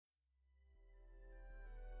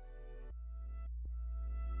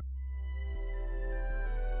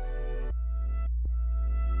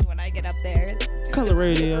get up there. Color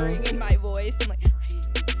radio. Quivering in my voice. I'm like,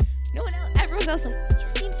 no one else. Everyone else like, you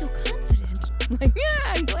seem so confident. I'm like,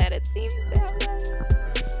 yeah, I'm glad it seems that way.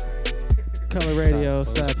 Color radio,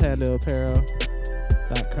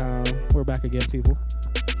 sidepandaapparel.com. We're back again, people.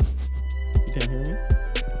 You can't hear me?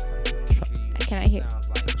 Can I hear? Sounds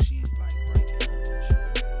like she's like breaking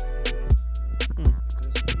up.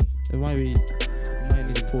 It might be. You might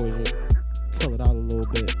need to pull it out a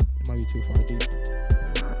little bit. It might be too far deep.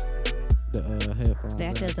 The headphones.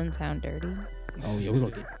 That doesn't sound dirty. Oh yeah, we're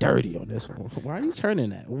gonna get dirty on this one. Why are you turning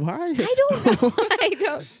that? Why? I don't know.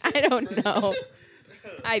 I don't know.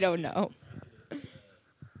 I don't know.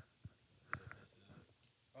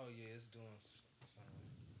 Oh yeah, it's doing something.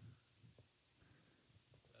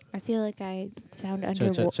 I feel like I sound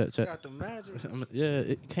underwater. Check. Got the magic. Yeah,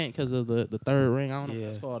 it can't because of the third ring. I don't know what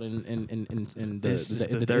it's called in This is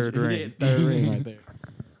the the third ring. Yeah, third ring right there.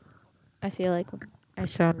 I feel like I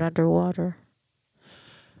sound underwater.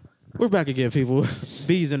 We're back again, people.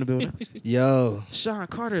 B's in the building. Yo, Sean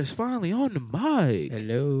Carter is finally on the mic.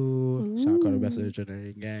 Hello. Sean Carter, best engineer in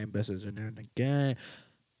the game. Best engineer in the game.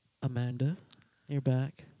 Amanda, you're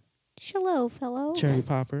back. Hello, fellow. Cherry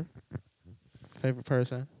Popper, favorite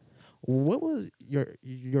person. What was your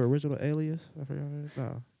original alias? I forgot.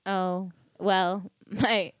 No. Oh, well,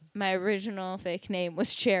 my original fake name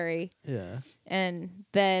was Cherry. Yeah. And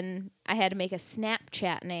then I had to make a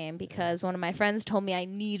Snapchat name because one of my friends told me I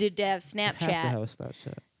needed to have You have to Snapchat. have a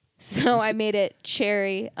Snapchat. So I made it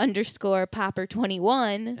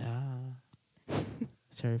Cherry_Popper21. Ah.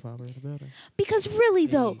 Cherry Popper in the building. Because really,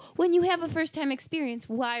 though, Hey. when you have a first-time experience,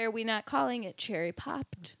 why are we not calling it Cherry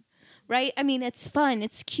Popped? Right? I mean, it's fun.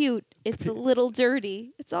 It's cute. It's a little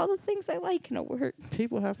dirty. It's all the things I like in a word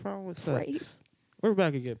People have problems with sex. phrase. We're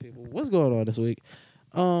back again, people. What's going on this week?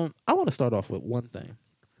 I want to start off with one thing.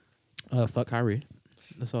 Fuck Kyrie.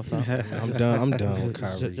 That's off top. I'm done with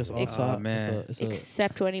Kyrie. Just Ex- off top. man.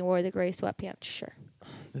 Except when he wore the gray sweatpants. Sure.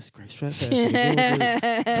 This great stress has to do with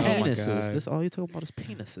penises. God. This all you talking about is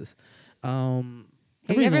penises.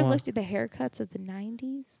 The Have you reason ever why- looked at the haircuts of the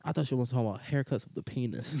 90s? I thought you was talking about haircuts of the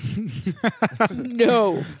penis.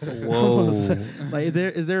 No. Whoa. Like,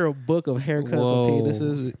 is there a book of haircuts Whoa. of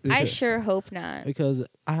penises? I sure hope not. Because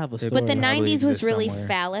I have a story. But the Probably 90s was exists really somewhere.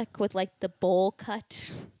 phallic with like the bowl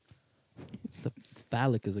cut.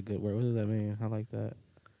 Phallic is a good word. What does that mean? I like that.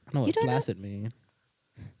 I know You what don't know? flaccid mean.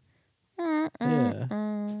 Yeah.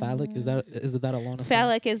 Phallic is that alone? a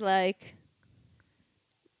Phallic is like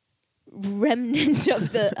remnant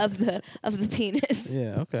of the penis. thing?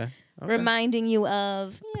 Yeah. Okay. Reminding you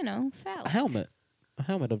of, a phallic.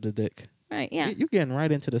 helmet of the dick. Right, yeah. You're getting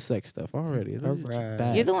right into the sex stuff already. This is just Alright.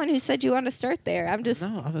 bad. You're the one who said you want to start there. I'm just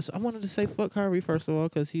No, I wanted to say fuck Kyrie first of all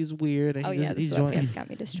because he's weird and Oh yeah, the he's sweatpants got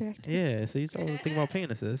me distracted. Yeah, so he's always thinking about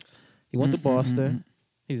penises. He went to Boston.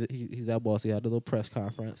 He's at Boston. He had a little press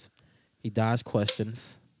conference. He dodged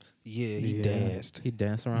questions. Yeah, he Yeah. danced. He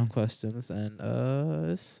danced around questions, and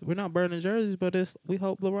we're not burning jerseys, but we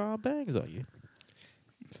hope LeBron bangs on you.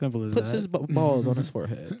 Simple as Puts that. his balls on his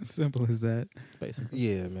forehead, Simple as that. basically.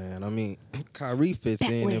 Yeah, man. I mean, Kyrie fits That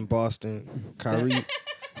in way. in Boston.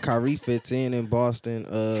 Kyrie fits in Boston.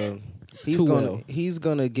 Too well. He's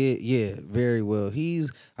gonna get very well.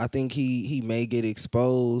 I think he may get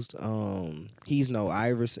exposed. He's no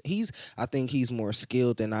Iverson. I think he's more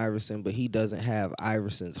skilled than Iverson, but he doesn't have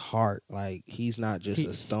Iverson's heart. Like he's not just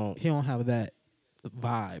a stone. He don't have that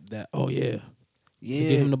vibe. That Yeah. you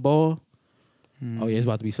get him the ball. Oh yeah, it's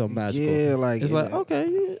about to be something magical. Yeah, like It's and, like okay.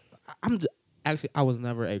 Yeah. Actually I was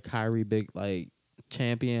never a Kyrie big like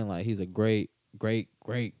champion. Like he's a great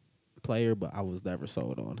player, but I was never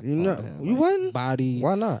sold on. You know, on him. you Like, wasn't? body.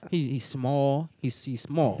 Why not? He's small. He's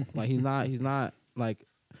small. Like he's not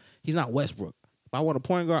Westbrook. If I want a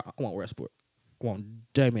point guard, I want Westbrook. I want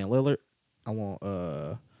Damian Lillard. I want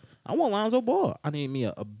Lonzo Ball. I need me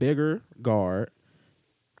a bigger guard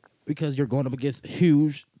because you're going up against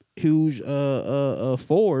huge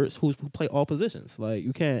forwards who play all positions. Like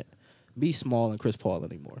you can't be small and Chris Paul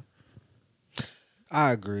anymore.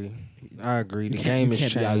 I agree. The You game can't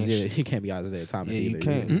has be changed. He can't be Isaiah Thomas. Yeah, you either.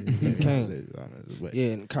 can't. You You be can't. Isaiah Thomas, but- Yeah,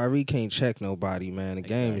 and Kyrie can't check nobody, man. The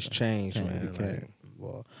game has changed, Can't, man. you can't. Like,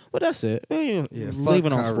 Well, that's it. Yeah, fuck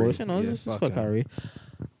leaving on Kyrie. sports, Yeah, just fuck fuck him. Kyrie.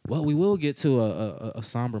 Well, we will get to a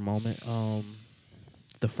somber moment.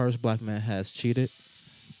 The first black man has cheated.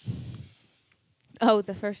 Oh,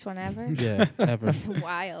 the first one ever? Yeah, ever. It's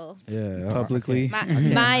wild. Yeah, Publicly. My I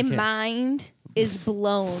can't- my I can't. mind is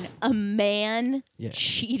blown. A man Yeah.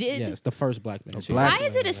 cheated. Yes, the first black man. A cheated. black Why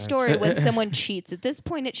is it a man, story when someone cheats? At this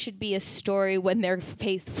point, it should be a story when they're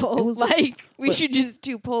faithful. It was the- Like, we but should just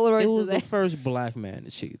do Polaroids It of was the that. first black man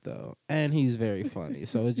to cheat though, and he's very funny.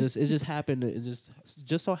 So it just happened. It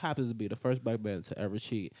just so happens to be the first black man to ever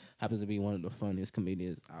cheat. Happens to be one of the funniest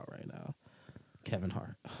comedians out right now, Kevin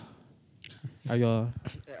Hart. Are y'all?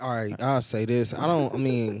 All right, I'll say this. I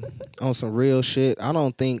mean, on some real shit, I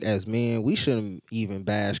don't think as men we shouldn't even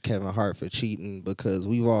bash Kevin Hart for cheating because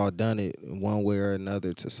we've all done it one way or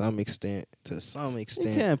another to some extent. You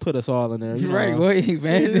can't put us all in there. You Right, know? wait,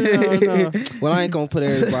 man. No. Well, I ain't gonna put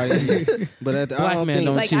everybody in there, but I Black don't man think don't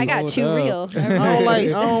It's like, cheat. I got Hold too up. real. I don't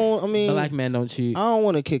like. I mean, Black men don't cheat. I don't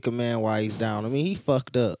want to kick a man while he's down. I mean, he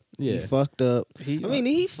fucked up. He Yeah. fucked up. He- I mean,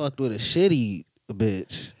 he fucked with a shitty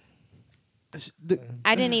bitch.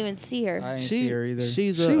 I didn't even see her. I ain't see her either.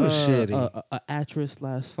 She's She was shitty. a actress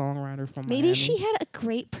slash songwriter from Maybe Miami. she had a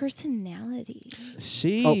great personality.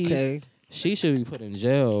 She Okay. She should be put in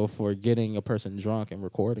jail for getting a person drunk and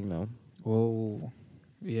recording them. Whoa.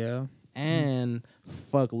 Yeah. And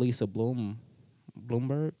fuck Lisa Bloomberg.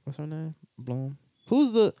 What's her name? Bloom.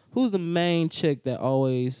 Who's the main chick that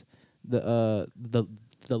always the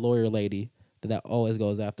lawyer lady that always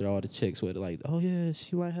goes after all the chicks with like, oh yeah,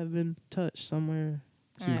 she might have been touched somewhere.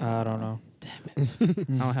 I don't know. Damn it. I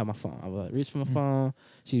don't have my phone. I was like, reach for my phone.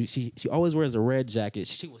 She always wears a red jacket.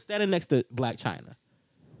 She was standing next to Black China.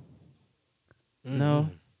 No.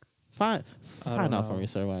 Find out know. for me,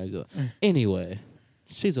 sir. What I do. Anyway,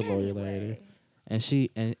 she's a lawyer lady. And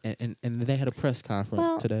she and they had a press conference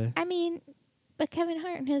Well, today. I mean, but Kevin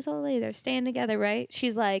Hart and his old lady, they're staying together, right?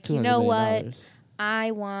 She's like, you $200 know million. what?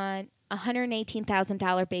 I want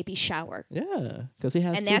 $118,000 baby shower. Yeah, because he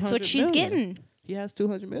has And that's what $200 she's million. getting. He has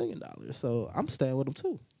 $200 million. So I'm staying with him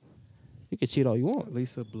too. You can cheat all you want.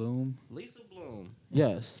 Lisa Bloom. Lisa Bloom.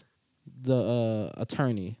 Yes. The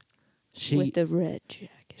attorney. With the red jacket.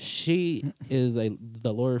 She is the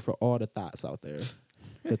lawyer for all the thoughts out there.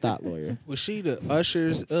 The thought lawyer. Was she the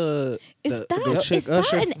Usher's? Is the that chick is that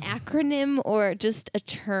Usher? an acronym or just a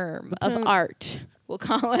term of Depends- art? We'll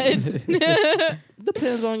call it.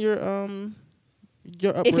 Depends on your upbringing.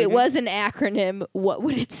 If it was an acronym, what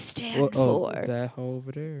would it stand for? That hoe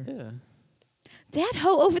over there. Yeah. That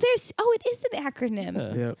hoe over there. Oh, it is an acronym.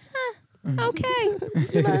 Yeah. Yep. Okay.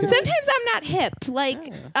 Sometimes I'm not hip.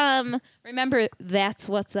 Like, remember That's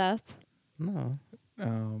What's Up? No.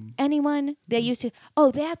 Anyone? They used to, oh,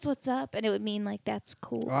 that's what's up. And it would mean like, that's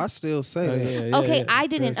cool. Oh, I still say Oh, that. yeah, Okay, yeah. I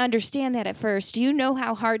didn't understand that at first. Do you know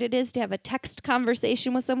how hard it is to have a text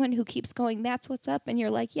conversation with someone who keeps going, that's what's up? And you're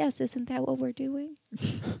like, yes, isn't that what we're doing?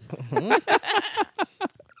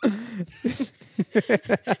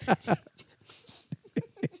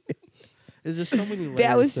 It's just so many layers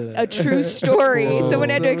That was to a true story. Whoa. Someone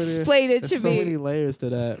had to So many- explain it to There's so me. many layers to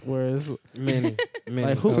that. Whereas, Many.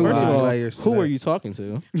 like, who, Too first of many all, layers to who that. are you talking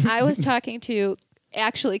to? I was talking to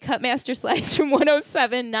actually Cutmaster Slice from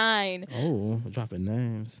 107.9. Oh, dropping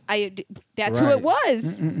names. That's who Right. it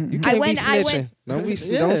was. You I can't went- be I snitching. went- Don't be.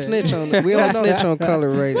 Yeah. Don't snitch on. We don't snitch on color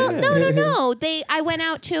radio. Well, no. I went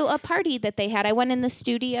out to a party that they had. I went in the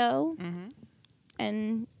studio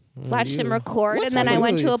and watched them you- record, what and then type I of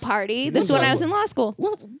went to really- a party. you This is when was I like- was in law school.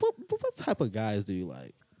 What type of guys do you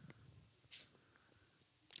like?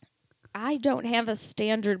 I don't have a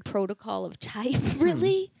standard protocol of type,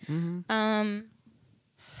 really.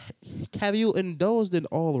 Have you indulged in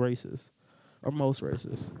all races, or most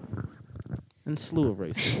races, and slew of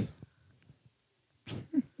races? I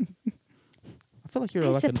feel like you're I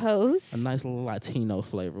like suppose. a nice little Latino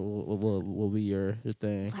flavor will be your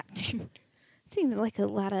thing. Seems like a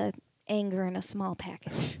lot of anger in a small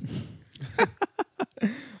package.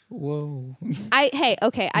 Whoa.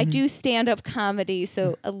 I do stand up comedy,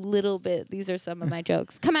 so a little bit. These are some of my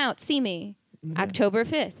jokes. Come out, see me. October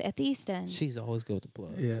 5th at the East End. She's always good with the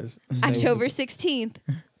plugs. Yes. October 16th,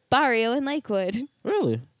 Barrio in Lakewood.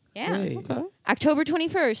 Really? Yeah. Hey. Okay. October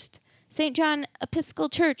 21st, St. John Episcopal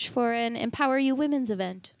Church for an Empower You Women's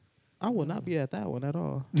event. I will not be at that one at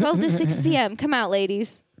all. 12 to 6 p.m. Come out,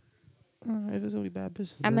 ladies. If there's only bad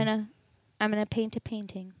bitches. I'm there. gonna paint a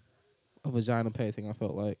painting. A vagina painting. I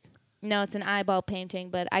felt like. No, it's an eyeball painting,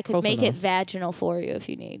 but I could Close make it enough. vaginal for you if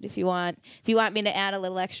you need. If you want me to add a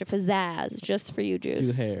little extra pizzazz just for you, Few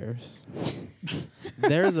Juice. hairs.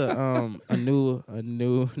 There's a new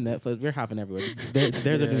Netflix. We're hopping everywhere.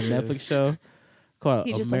 There's a new There it Netflix is. show called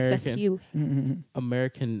He just likes a American few.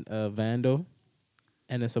 American Vandal,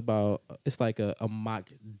 and it's like a mock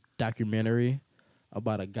documentary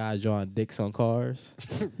about a guy drawing dicks on cars,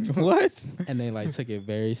 What? and they like took it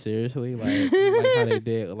very seriously, like how they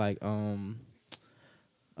did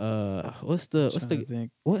What's Trying the to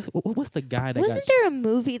think. what's the guy that Wasn't got there a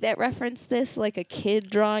movie that referenced this, like a kid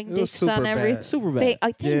drawing It was dicks on everything? Superbad. super They,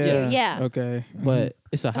 bad? thank you. Yeah. Okay. But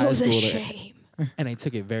it's a high It was a schooler, shame. and they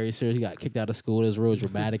took it very serious. He got kicked out of school. It was real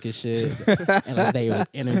dramatic and shit. And like they were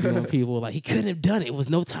interviewing people, like he couldn't have done it. It was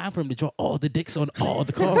no time for him to draw all the dicks on all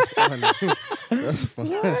the cars. That's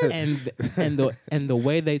funny. and the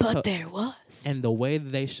way they But there was. and the way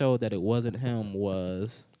they showed that it wasn't him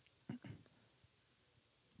was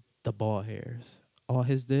the ball hairs. All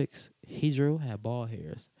his dicks he drew had ball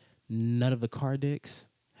hairs. None of the car dicks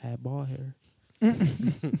had ball hair.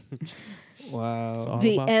 Wow. So-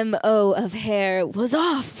 the about- MO of hair was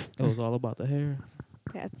off. It was all about the hair.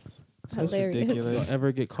 That's That's hilarious. If ridiculous. y'all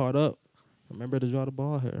ever get caught up, remember to draw the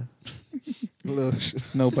ball hair. Little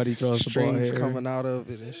Nobody draws the ball strings hair. coming out of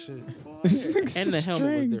it and shit. And the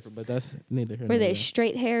helmet was Strings. different, but that's neither here Were nor they there.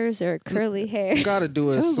 straight hairs or curly hair? You gotta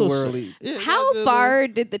do it That was a little swirly. Yeah, How gotta do far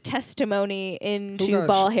did the testimony Who into got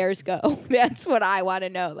ball hairs go? That's what I want to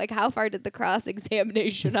know. Like, how far did the cross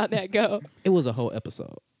examination on that go? It was a whole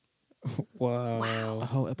episode. Wow. A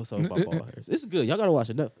whole episode about ball hairs. It's good. Y'all gotta watch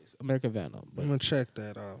it. Netflix, American Vandal. I'm gonna check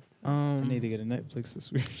that out. I need to get a Netflix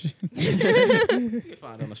subscription. you can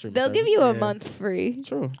find it on the streaming They'll service. give you a Yeah. month free.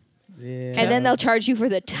 True. Yeah. And then they'll charge you for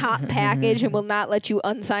the top package and will not let you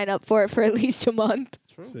unsign up for it for at least a month.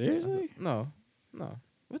 True. Seriously? No.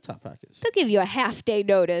 What top package? They'll give you a half day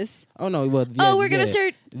notice. Oh no. Well, yeah, Oh, we're going to yeah.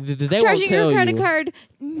 start They won't charging your tell credit you card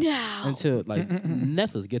now. until like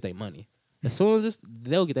Netflix get their money. As soon as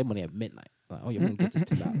they'll get their money at midnight. Like, oh yeah, we're gonna get this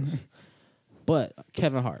 $10. But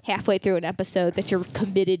Kevin Hart, Halfway through an episode that you're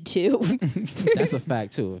committed to. that's a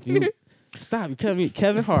fact too. If you stop,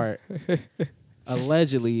 Kevin Hart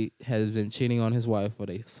allegedly has been cheating on his wife with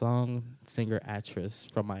a song singer actress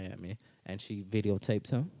from Miami, and she videotaped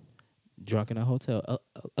him drunk in a hotel,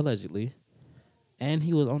 allegedly, and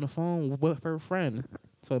he was on the phone with her friend,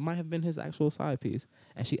 so it might have been his actual side piece,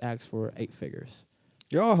 and she asked for 8 figures.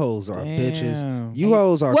 Y'all hoes are bitches. Damn. You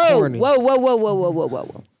hoes are Whoa, corny. whoa, whoa, whoa, whoa, whoa, whoa,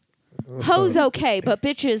 whoa. What's Hoes up? okay, but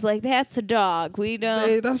bitches, like, that's a dog. We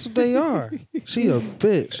don't. That's what they are. She a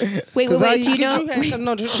bitch. Wait, 'Cause wait, do you know?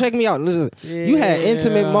 no, just check me out. Listen, you had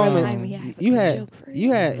intimate Yeah. moments. I mean, I have a You good had joke for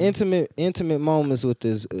you had intimate moments with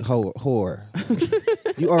this whore.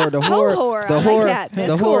 You are the Hoe whore. whore, The I like whore. that. The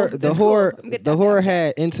That's whore. cool. The That's cool. whore. I'm good The at whore that.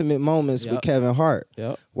 had intimate moments with Yep. Kevin Hart.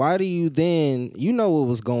 Yep. Why do you then? You know what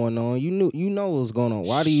was going on. You know what was going on.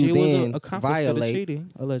 Why do She you was then a accomplice to the violate?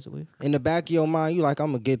 cheating, allegedly? In the back of your mind, you like, I'm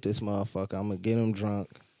gonna get this motherfucker. I'm gonna get him drunk.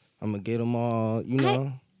 I'm gonna get him all. You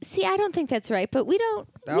know. See, I don't think that's right, but we don't.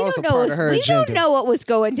 That we was don't a know. part of her We don't agenda. know what was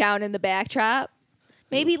going down in the backdrop.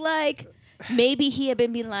 Maybe he had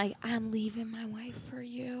been being like, "I'm leaving my wife for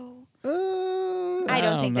you." I don't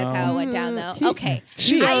I think don't that's how it know. went down, though. Okay,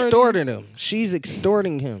 She extorted him. She's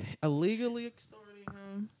extorting him. Illegally extorting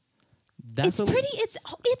him. That's it's pretty.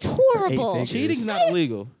 It's horrible. figures. cheating's not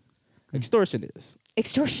illegal. Extortion is.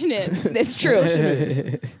 Extortion is. That's true.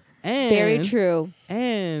 And Very true.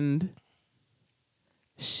 And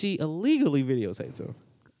she illegally videotaped him.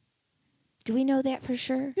 Do we know that for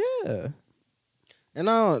sure? Yeah. And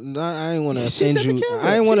I ain't want to She offend set the you. camera.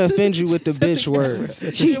 I ain't want to offend you with the Set the bitch camera. word.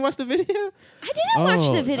 You didn't watch the video? I didn't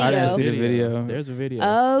watch the video. I didn't see the video. There's a video.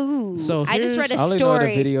 Oh, So I just here's- read a I only know the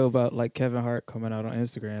story. video about like Kevin Hart coming out on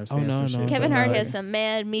Instagram. Saying no, some no. shit, Kevin but, Hart like, has some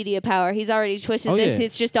mad media power. He's already twisted Oh, this. yeah.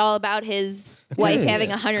 It's just all about his wife Yeah.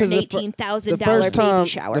 having a 'Cause the $118,000 first time, baby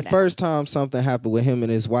shower. the now. first time something happened with him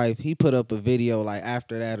and his wife, he put up a video like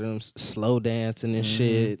after that of them slow dancing and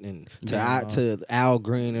shit, and Yeah. to Al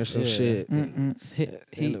Green or some Yeah. shit. Mm-mm.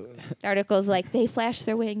 He, The article's like they flash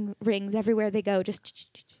their rings everywhere they go. Just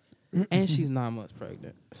and she's 9 months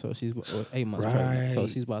pregnant. So she's 8 months pregnant. So Right.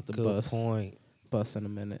 she's about to Good point. bust in a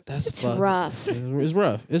minute. That's it's fuck- rough. It's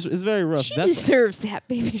rough. It's very rough. She deserves that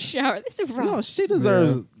baby shower. This is rough. No, she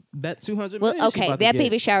deserves that 200 Well, million she okay, about to that get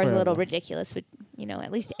baby shower is a little forever. ridiculous, but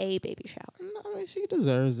at least a baby shower. No, I mean, she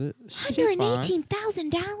deserves it. She's fine.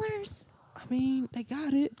 $118,000. I mean, they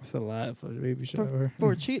got it. That's a lot for the baby shower.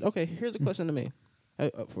 For a cheat? Okay, here's a question to me.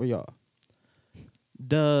 For y'all.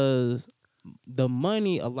 Does the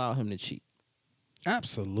money allow him to cheat?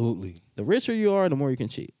 Absolutely. The richer you are, the more you can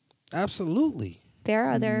cheat. Absolutely. There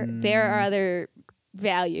are other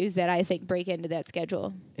values that I think break into that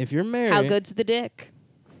schedule. If you're married, How good's the dick?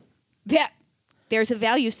 There's a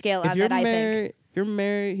value scale if on you're that. I think. married, you're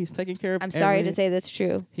married. He's taking care of. I'm sorry to say that's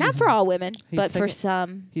true. Not he's- for all women, he's but for taking-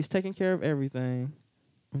 some. He's taking care of everything.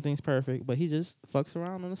 Everything's perfect, but he just fucks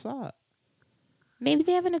around on the side. Maybe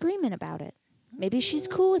they have an agreement about it. Maybe she's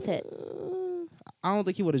cool with it. I don't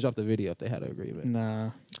think he would have dropped the video if they had an agreement.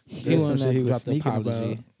 Nah. He There's some wouldn't shit he have was dropped the sneaking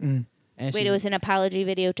apology. about. And Wait, she- it was an apology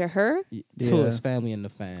video to her? to Yeah. his family and the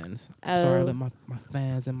fans. Sorry, I Oh. let my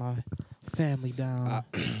fans and my family down.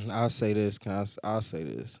 I'll say this. I'll say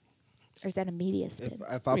this. Or is that a media spin?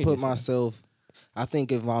 If I Media put spin. myself, I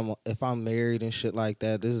think if I'm married and shit like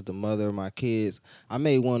that, this is the mother of my kids. I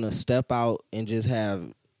may want to step out and just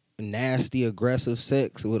have nasty, aggressive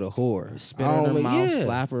sex with a whore. Spit I her in don't the ma- mouth, yeah.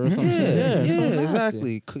 slap her or something. Yeah, it's so nasty.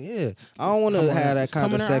 exactly. Yeah, I don't want Come to on, have that it's kind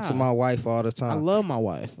come of in her sex with eye. my wife all the I time. love my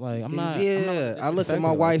wife. Like I'm not. Yeah, I look at my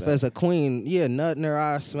disrespecting her wife like that. as a queen. Yeah, nut in her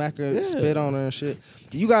eye, smack her, Yeah. spit on her and shit.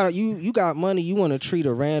 You got money. You want to treat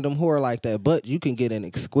a random whore like that, but you can get an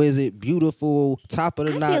exquisite, beautiful, top of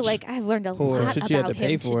the I notch. feel like I've learned a Whore. Some lot shit you had about to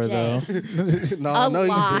pay him for today. though. no, A I know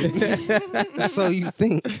lot. you did. So you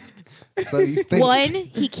think? So you think? One,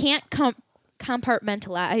 he can't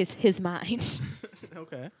compartmentalize his mind.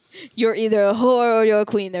 Okay. You're either a whore or you're a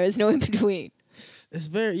queen. There is no in between. It's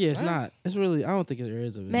very. Yeah, it's not. It's really. I don't think there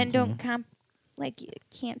is a. Men don't you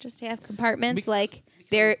can't just have compartments. Be- like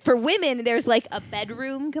there for women, there's like a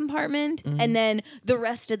bedroom compartment, Mm-hmm. and then the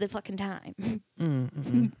rest of the fucking time,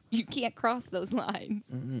 Mm-mm. you can't cross those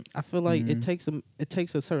lines. I feel like Mhm. it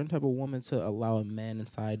takes a certain type of woman to allow a man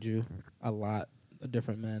inside you. A lot of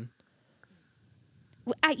different men.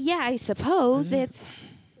 I suppose it's.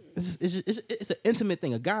 It's an intimate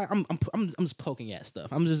thing. A guy, I'm just poking at stuff.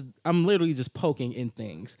 I'm literally just poking in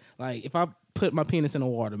things. Like if I put my penis in a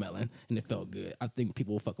watermelon and it felt good, I think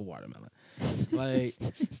people will fuck a watermelon. Like,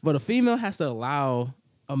 but a female has to allow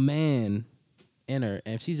a man in her,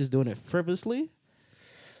 and if she's just doing it frivolously,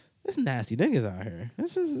 it's nasty niggas out here.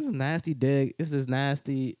 It's nasty dick. It's just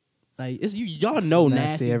nasty. Like it's y'all know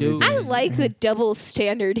Nasty nasty dude. everything. I like the double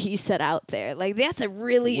standard he set out there. Like that's a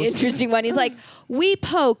really What's- interesting one. He's like, we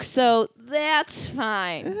poke, so that's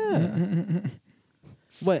fine. Yeah.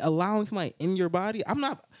 But allowing somebody in your body, I'm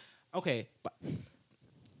not okay. But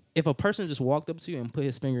if a person just walked up to you and put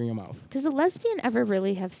his finger in your mouth, Does a lesbian ever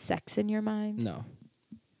really have sex in your mind? no.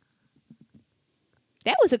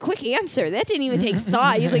 That was a quick answer. That didn't even take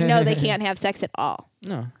thought. He's like, no, they can't have sex at all.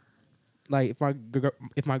 No. Like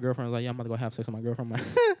if my girlfriend was like, yeah, I'm about to go have sex with my girlfriend, I'm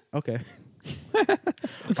like, okay.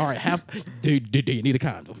 All right, do you need a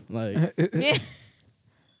condom? Like Yeah.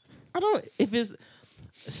 I don't if it's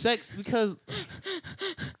sex because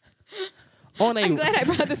on a I'm glad I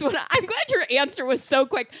brought this one up. I'm glad your answer was so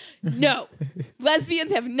quick. No.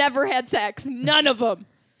 Lesbians have never had sex. None of them.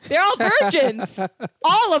 They're all virgins.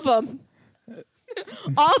 All of them.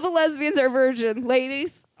 All the lesbians are virgin.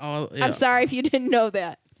 Ladies, oh, yeah, I'm sorry if you didn't know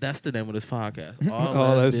that. that's the name of this podcast. All,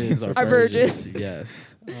 All lesbians lesbians are are virgins. virgins. Yes.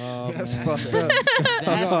 Oh, That's man. fucked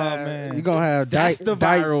up. man. You're gonna have That's the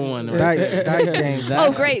viral one right there. dyke game. Oh,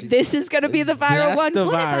 That's- great. This is going to be the viral That's one. the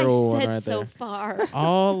What have viral I one said right so there. far?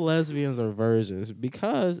 All lesbians are virgins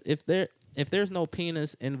because if there's no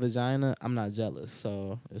penis in vagina, I'm not jealous,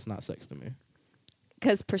 so it's not sex to me.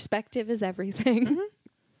 Because perspective is everything.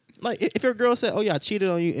 Like if your girl said, "Oh yeah, I cheated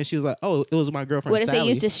on you," and she was like, "Oh, it was my girlfriend." What if Sally. they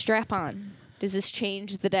used a strap on? Does this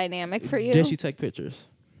change the dynamic for you? Did she take pictures?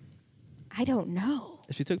 I don't know.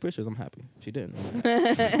 If she took pictures, I'm happy. If she didn't,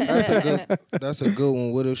 That's a good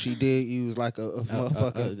one. What if she did use like a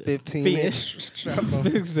motherfucking 15 inch strap on?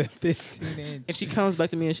 15 inch. if she comes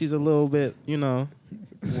back to me and she's a little bit, it's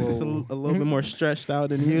a little bit more stretched out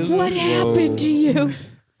than usual. What happened to you?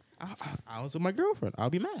 I was with my girlfriend.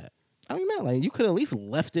 I'll be mad. Like you could at least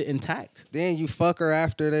left it intact. Then you fuck her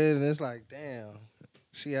after that, and it's like, damn,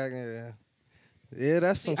 she acting. Yeah,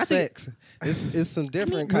 that's some I think- sex. It's some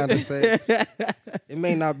different kind of sex. It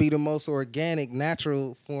may not be the most organic,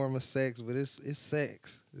 natural form of sex, but it's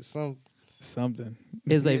sex. It's Something.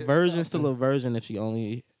 Is a Yeah, virgin still a virgin if she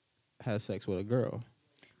only has sex with a girl?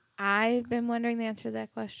 I've been wondering the answer to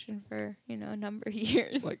that question for, a number of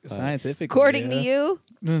years. Like scientific. According to you,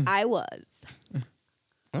 Mm. I was.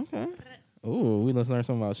 Okay. Ooh, we let's learn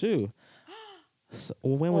something about you. So,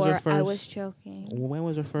 when was Or your first? I was joking. When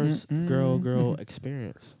was your first Mm-mm. girl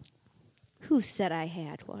experience? Who said I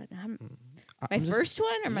had one? My I'm just- first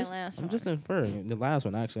one or I'm my just- last I'm one? just inferring. The last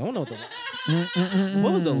one, actually. I don't know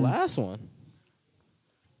what was the last one.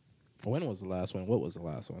 When was the last one? What was the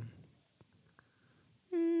last one?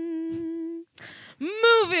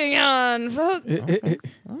 Moving on, folks.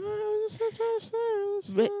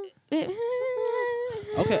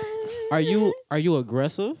 Okay. Are you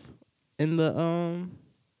aggressive in the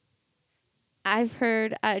I've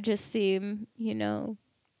heard I just seem,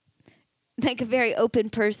 like a very open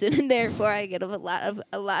person, and therefore I get a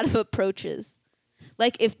lot of approaches.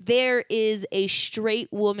 Like if there is a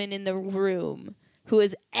straight woman in the room who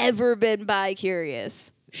has ever been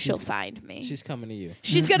bi-curious, she'll find me. She's coming to you.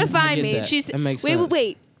 She's gonna find get me. that. She's That makes wait, sense.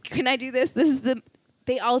 wait. Can I do this? This is the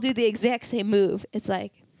they all do the exact same move. It's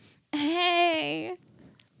like, hey.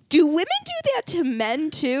 Do women do that to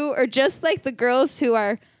men too? Or just like the girls who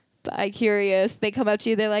are bi-curious, they come up to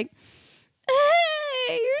you, they're like,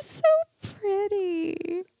 hey, you're so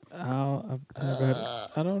pretty. I've never had,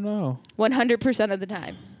 I don't know. 100% of the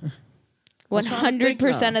time. I'm trying to think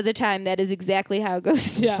 100% now. of the time, that is exactly how it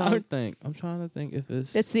goes I'm trying to down. think. I'm trying to think if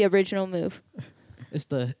it's That's the original move. it's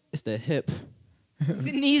the hip.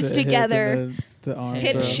 The knees The hip together, and the arm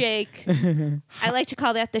hip throw. shake. I like to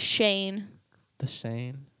call that the Shane. The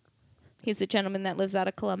Shane. He's the gentleman that lives out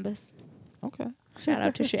of Columbus. Okay. Shout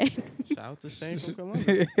out to Shane. Shout out to Shane from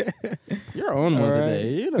Columbus. You're on one All right. today.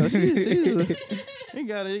 You know, she's you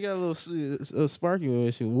got a little sparky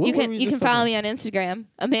with you. What You were can we you can just follow talking me on Instagram,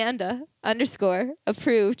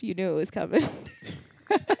 Amanda_approved. You knew it was coming.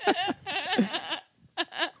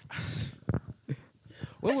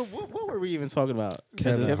 What were we even talking about?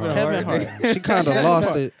 Kevin Kevin Hart. Hart. She kind of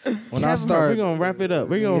lost it when I started. We're gonna wrap it up.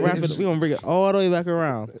 We're gonna wrap it. We're gonna bring it all the way back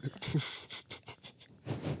around.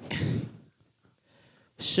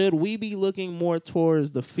 Should we be looking more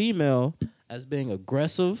towards the female as being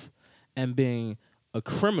aggressive and being a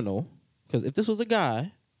criminal? Because if this was a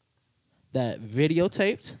guy that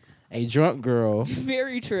videotaped a drunk girl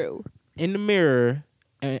Very true. in the mirror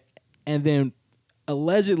and then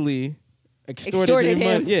allegedly Extorted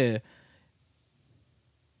him, him. yeah.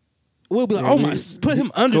 We'll be like, Yeah, oh my, we- put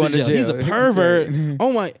him under the going to jail. He's a jail. pervert.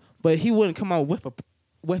 Oh my, but he wouldn't come out with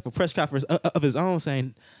a press conference of his own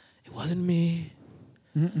saying, it wasn't me.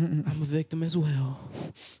 I'm a victim as well.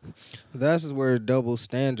 That's where double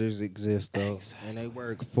standards exist, though, and they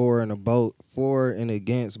work for and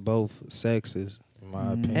against both sexes, in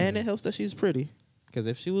my opinion. And it helps that she's pretty. Because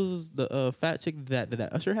if she was the fat chick that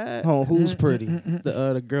Usher had, Oh, who's pretty?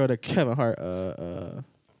 the girl that Kevin Hart, I Are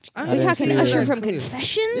didn't you talking see Usher that from clear.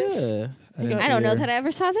 Confessions? yeah. I didn't I don't know her. that I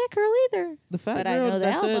ever saw that girl either. The fat But I girl know the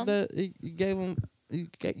that said album. that he gave him, he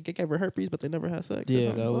gave her herpes, but they never had sex. or Yeah,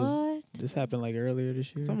 something. that was. What? This happened like earlier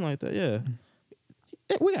this year. Something like that, yeah.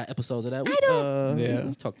 Yeah, we got episodes of that. We, I don't- Yeah.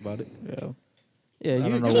 we talked about it. Yeah. Yeah, I you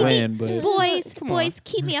don't know you're when, but Come on. Boys,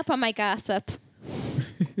 keep me up on my gossip.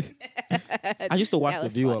 I used to watch That The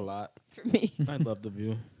was View a fun. lot. For me. I love The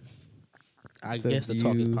View. I The guess the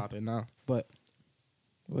talk is View. popping now, but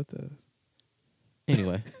what the?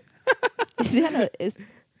 anyway, Is that it's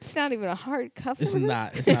not even a hard cover. it's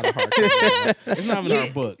not. It's not a hard. Cover. It's not even our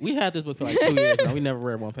book. We had this book for like 2 years now. We never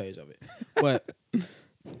read one page of it, but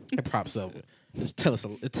it props up. It tells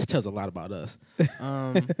a lot about us.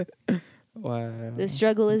 Wow. The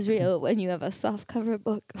struggle is real when you have a soft cover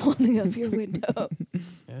book holding up your window.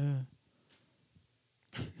 Yeah.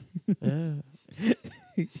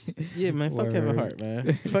 Yeah, man. Fuck Kevin Word. Hart,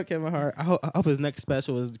 man. Fuck Kevin Hart. I hope his next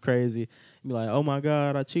special is crazy. Be like, oh my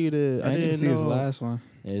God, I cheated. I I didn't didn't see know. his last one.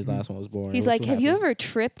 Yeah, his last one was boring. He's It was like, too have you happy. ever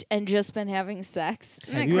tripped and just been having sex?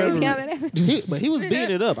 Isn't Have that you crazy how ever- that happened? But he was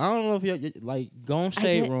beating it up. I don't know if you like go on I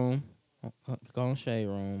Shade did- Room. Go on Shade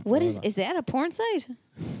Room. What or is like- is that a porn site?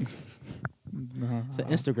 It's an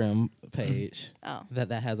Instagram page Oh.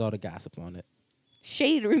 that has all the gossip on it.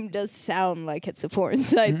 Shade Room does sound like it's a porn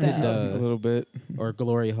site though. It does. A little bit. Or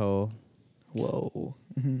Glory Hole. Whoa.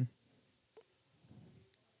 You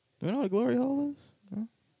know what a Glory Hole is?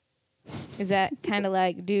 Is that kind of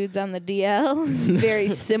like dudes on the DL? Very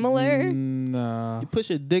similar. Nah. You push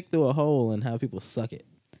your dick through a hole and have people suck it.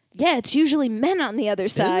 Yeah, it's usually men on the other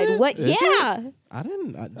side. it? What? Is yeah. I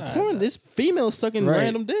didn't. Porn, this female sucking Right.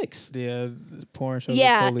 random dicks. Yeah, porn shows.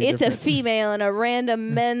 Yeah, are totally it's different. a female in a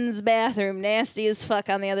random men's bathroom, nasty as fuck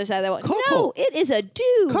on the other side of that one. Coco. No, it is a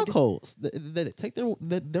dude. Cuckolds. They take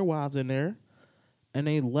their wives in there and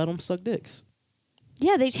they let them suck dicks.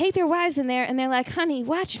 Yeah, they take their wives in there and they're like, honey,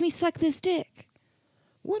 watch me suck this dick.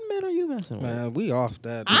 What men are you messing with? Man, we off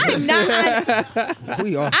that. I'm not.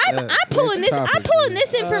 We off I'm that. pulling Next this. I'm topic, pulling man.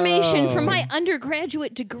 this information from my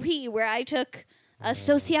undergraduate degree, where I took a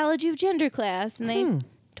sociology of gender class, and they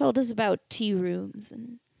told us about tea rooms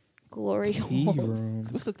and glory Tea holes. room.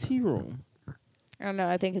 What's a tea room? I don't know.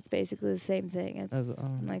 I think it's basically the same thing. It's As,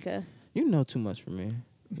 like a You know too much for me.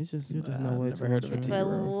 You just know I've way never too heard much. of a for tea me. a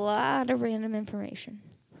room. lot of random information.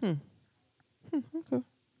 Okay.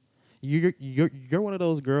 You're one of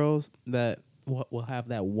those girls that will have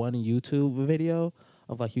that one YouTube video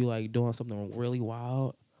of like you like doing something really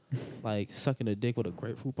wild, like sucking a dick with a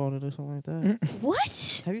grapefruit on it or something like that.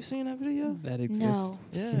 What? Have you seen that video? That exists. No.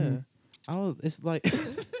 Yeah. I was. It's like.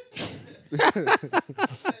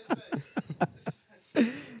 You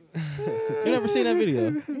never seen that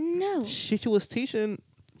video? No. She was teaching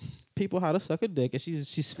people how to suck a dick, and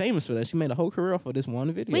she's famous for that. She made a whole career off of this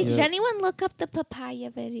one video. Wait, did anyone look up the papaya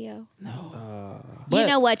video? No. You But-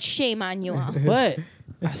 know what? Shame on you all. But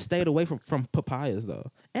I stayed away from papayas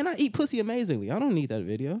though, and I eat pussy amazingly. I don't need that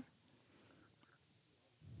video.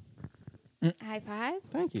 High five.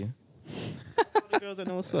 Thank you. All the girls that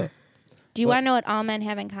know what's up. Do you What? want to know what all men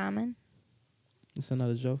have in common? It's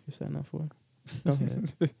another joke you're setting up for. Go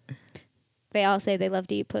ahead. They all say they love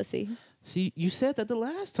to eat pussy, See, you said that the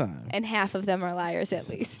last time. and half of them are liars at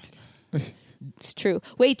least. It's true.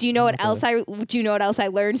 Wait, do you know what else I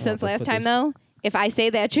learned since to last put time this- though? If I say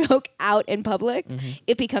that joke out in public,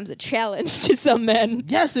 it becomes a challenge to some men.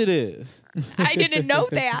 Yes, it is. I didn't know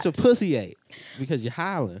that. It's a pussy ate because you're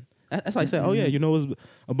hollering. That's like saying, "Oh yeah, you know what's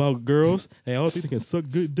about girls? They all think they can suck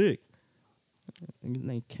good dick." And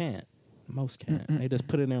they can't. Most can't. They just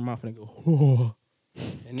put it in their mouth and they go, "Oh."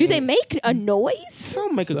 And Do they then- make a noise?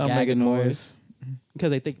 Some make a Some gagging make a noise because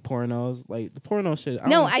they think pornos, like the porno shit.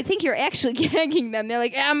 No, don't- I think you're actually gagging them. They're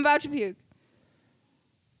like, I'm about to puke.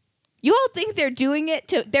 You all think they're doing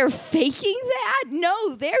it they're faking that?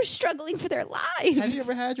 No, they're struggling for their lives. Have you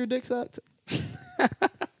ever had your dick sucked?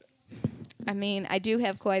 I mean, I do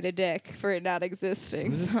have quite a dick for it not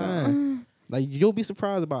existing. I'm just so. saying. Like you'll be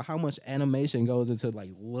surprised about how much animation goes into like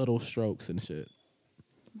little strokes and shit.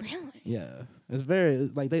 Really? Yeah, it's very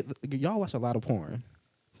like y'all watch a lot of porn.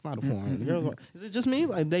 It's a lot of porn. The girls, is it just me?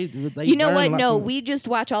 Like they You know learn a what? lot No, from- we just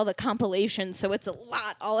watch all the compilations, so it's a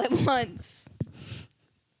lot all at once.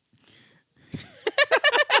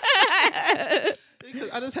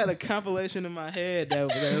 Because I just had a compilation in my head that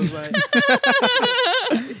was like,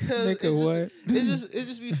 because Nigga, what? It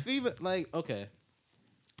just be female. Like, okay,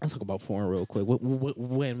 let's talk about porn real quick.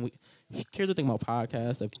 When we here's the thing about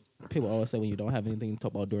podcasts that people always say when you don't have anything to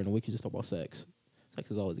talk about during the week, you just talk about sex.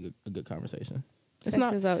 Sex is always a good conversation. It's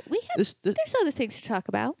not. We have, This, there's other things to talk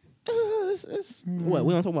about. it's what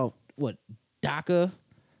we don't talk about. What DACA,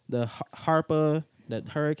 the HARPA, the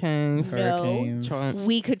hurricanes. No. Hurricanes.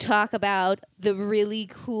 We could talk about the really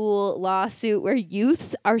cool lawsuit where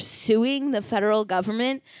youths are suing the federal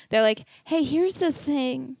government. They're like, hey, here's the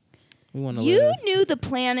thing. We want to You live. knew the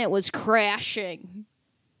planet was crashing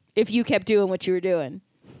if you kept doing what you were doing.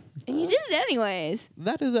 And you did it anyways.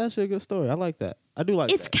 That is actually a good story. I like that. I do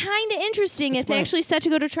like It's that. kind of interesting. It's Explain. actually set to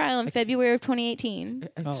go to trial in February of 2018.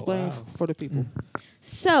 Explain wow. for the people.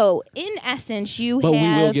 So, in essence, you But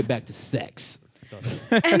have... we will get back to sex.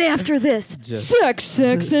 and after this, Just- sex,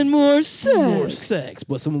 and more sex. More sex,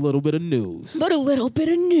 but some little bit of news. But a little bit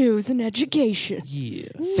of news and education. Yeah.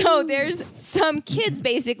 So there's some kids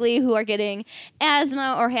basically who are getting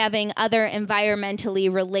asthma or having other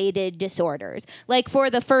environmentally related disorders. Like for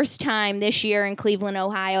the first time this year in Cleveland,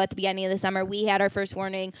 Ohio, at the beginning of the summer, we had our first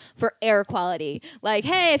warning for air quality. Like,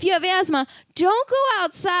 hey, if you have asthma, don't go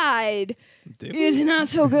outside. It's not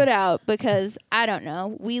so good out because, I don't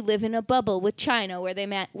know, we live in a bubble with China where they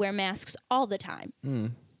wear masks all the time.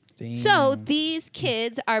 Damn. So these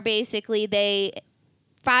kids are basically, they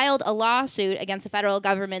filed a lawsuit against the federal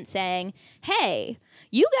government saying, hey,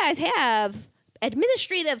 you guys have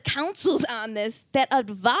administrative councils on this that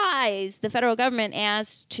advise the federal government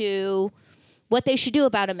as to what they should do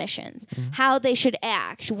about emissions, how they should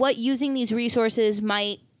act, what using these resources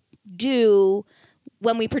might do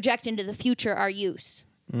when we project into the future our use.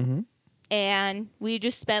 And we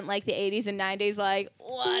just spent like the 80s and 90s like,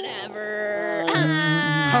 whatever.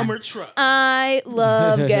 Hummer truck. I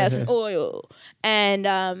love gas and oil. And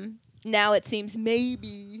now it seems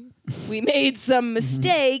maybe we made some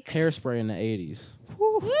mistakes. Hairspray in the 80s.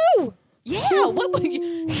 Woo! Yeah. What would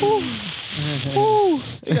you,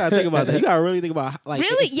 You gotta think about that. You gotta really think about like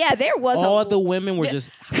really? it's- Yeah, there was all a the women were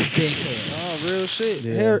just big hair. Oh, real shit.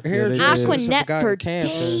 Yeah. Hair Yeah, they dressers did. have Aquanet gotten for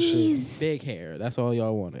cancer and shit. days. Big hair. That's all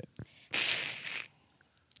y'all wanted.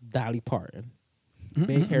 Dolly Parton.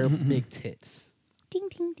 Big hair, big tits. Ding,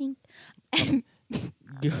 ding, ding.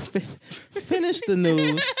 Finish the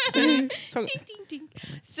news. See? Talk- Ding, ding, ding.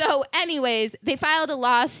 So, anyways, they filed a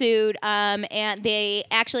lawsuit, and they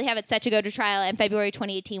actually have it set to go to trial in February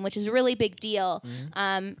 2018, which is a really big deal.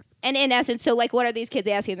 And in essence, so like, what are these kids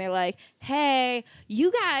asking? They're like, hey,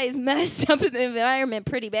 you guys messed up in the environment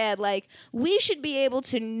pretty bad. Like, we should be able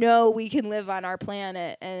to know we can live on our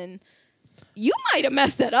planet, and you might have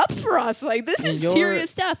messed that up for us. Like, this is you're-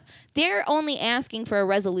 serious stuff. They're only asking for a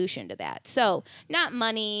resolution to that. So, not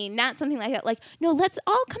money, not something like that. Like, no, let's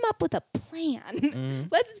all come up with a plan.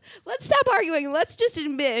 Let's stop arguing. Let's just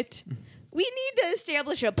admit we need to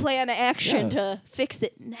establish a plan of action Yes. to fix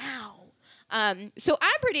it now. So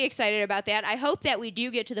I'm pretty excited about that. I hope that we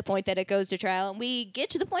do get to the point that it goes to trial and we get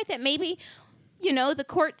to the point that maybe, you know, the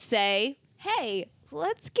courts say, hey,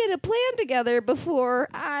 let's get a plan together before,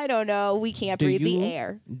 I don't know, we can't Do breathe the you-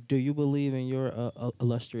 air. Do you believe in your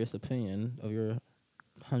illustrious opinion of your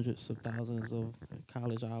hundreds of thousands of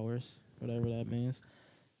college hours, whatever that means?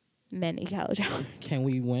 Many college hours. Can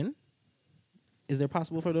we win? Is there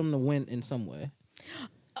possible for them to win in some way?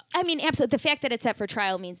 I mean, absolutely. The fact that it's up for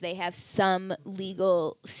trial means they have some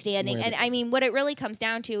legal standing. Where And the- I mean, what it really comes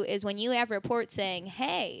down to is when you have reports saying,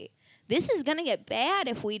 hey, this is going to get bad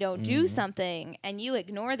if we don't do something, and you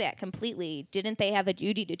ignore that completely, didn't they have a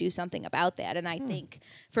duty to do something about that? And I think,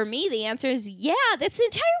 for me, the answer is, yeah, that's the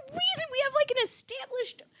entire reason we have like an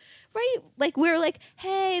established, right? Like, we're like,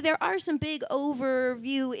 hey, there are some big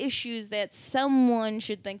overview issues that someone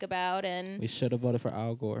should think about. And We should have voted for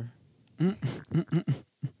Al Gore.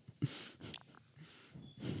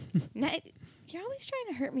 You're always trying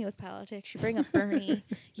to hurt me with politics. You bring up Bernie.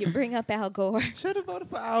 You bring up Al Gore. Should have voted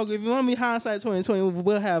for Al Gore. If you want to be hindsight 2020,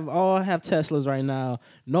 we'll all have Teslas right now.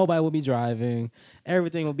 Nobody will be driving.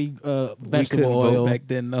 Everything will be We couldn't vegetable oil. vote back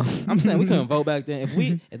then, though. I'm saying we couldn't vote back then.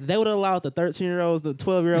 If they would have allowed the 13-year-olds, the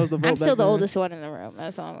 12-year-olds to vote I'm still back the then, oldest one in the room.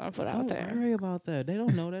 That's all I'm going to put out Don't there. worry about that. They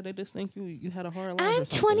don't know that. They just think you had a hard life. I'm or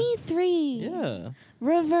something. 23. Yeah.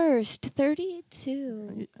 Reversed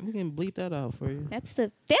 32. We can bleep that out for you. That's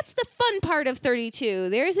the fun part of 32.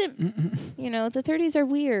 There isn't, the 30s are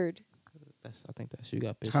weird. I think that's you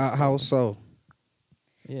got pissed. How so?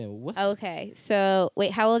 Yeah. What's Okay, so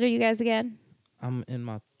wait, how old are you guys again? I'm in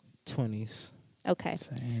my 20s. Okay,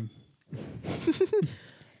 Same.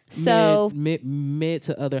 so mid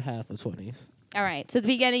to other half of 20s. all right, so the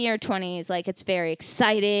beginning of your 20s, like it's very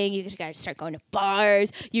exciting. You guys start going to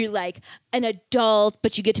bars. You're like an adult,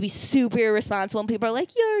 but you get to be super irresponsible. And people are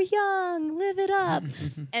like, "You're young, live it up."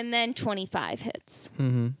 And then 25 hits.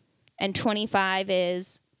 Mm-hmm. And 25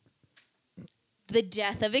 is the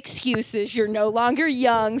death of excuses. You're no longer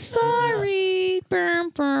young. Sorry. Burm,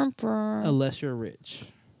 burm, burm. Unless you're rich.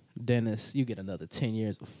 Dennis, you get another 10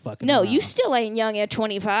 years of fucking No, around. you still ain't young at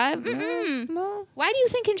 25. Mm-mm. No, Why do you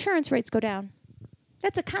think insurance rates go down?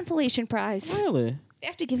 That's a consolation prize. really? They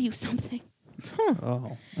have to give you something.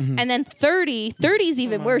 Oh. And then 30 is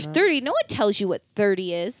even worse. 30, no one tells you what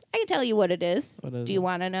 30 is. I can tell you what it is. What is Do you it?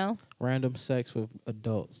 want to know? Random sex with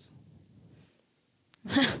adults.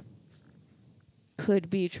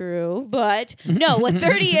 Could be true, but no, what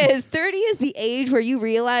 30 is the age where you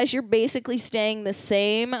realize you're basically staying the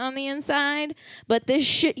same on the inside, but this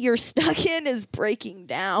shit you're stuck in is breaking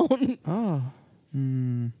down. Oh,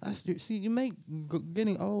 Mm. see, you make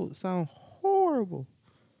getting old sound horrible.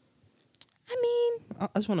 I mean,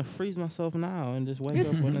 I just want to freeze myself now and just wake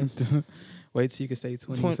up when it's. Wait till you can stay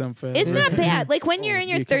 20 something forever. it's not bad. Like when you're in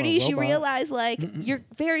your Become a 30s, you robot. realize like you're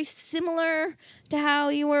very similar to how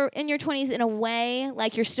you were in your 20s in a way.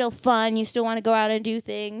 Like you're still fun. You still want to go out and do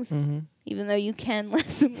things, even though you can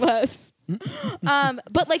less and less.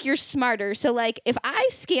 But like you're smarter. So like if I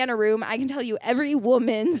scan a room, I can tell you every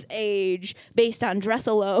woman's age based on dress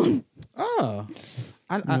alone. Oh,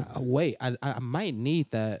 wait. I might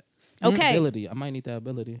need that. Okay. Ability. I might need that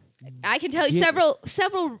ability. I can tell you Yeah.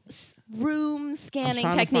 several room I'm scanning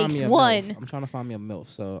trying to find techniques. me a One, MILF. I'm trying to find me a MILF,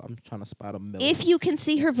 so I'm trying to spot a MILF. if you can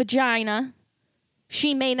see her vagina,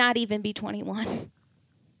 she may not even be 21.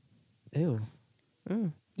 Ew.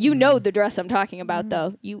 You know the dress I'm talking about,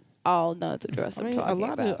 though. You all know the dress I I'm mean, talking a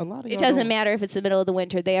lot about. of It y'all doesn't don't- matter if it's the middle of the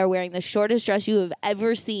winter. They are wearing the shortest dress you have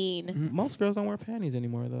ever seen. Most girls don't wear panties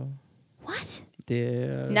anymore, though. What? Yeah.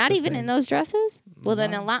 that's Not the even thing. in those dresses? Well,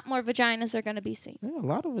 then a No. lot more vaginas are going to be seen. Yeah, a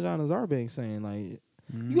lot of vaginas are being seen. Like,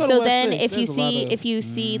 you go to So West then, Six, if you there's a lot see of- if you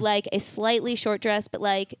see like a slightly short dress, but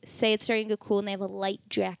like say it's starting to get cool and they have a light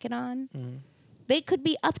jacket on, they could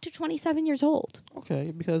be up to 27 years old.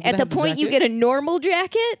 okay, because At the point you get a normal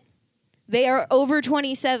jacket, they are over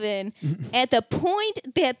 27. At the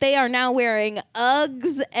point that they are now wearing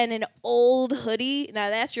Uggs and an old hoodie, now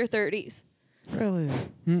that's your 30s. really,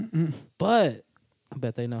 but I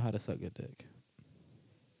bet they know how to suck a dick.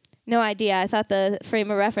 No idea. I thought the frame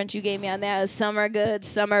of reference you gave me on that was some are good,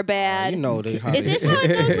 some are bad. You know they. How Is they this say. how it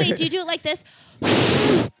goes? Wait, do you do it like this?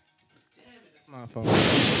 That's my phone.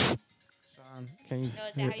 Sean, can you? No,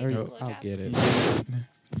 is that how you or do a I'll blowjob? get it.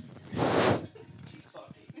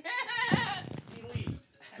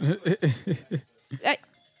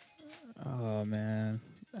 Oh, man.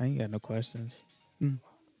 I ain't got no questions.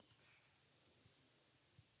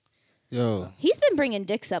 Yo, He's been bringing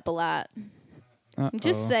dicks up a lot. I'm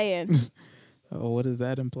just saying. Oh, what does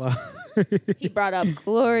that imply? He brought up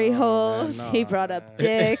glory holes. no, He brought up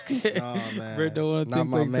dicks. no man, Bert don't wanna not think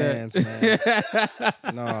my like man's man.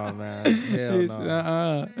 No man, hell He's-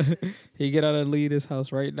 no. He get out and leave this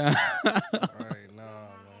house right now. Right, no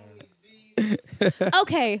man.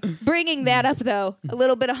 Okay, bringing that up though, a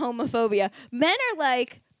little bit of homophobia. Men are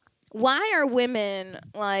like, why are women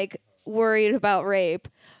like worried about rape?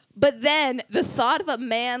 But then the thought of a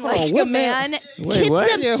man liking a what man man- Wait, gets what?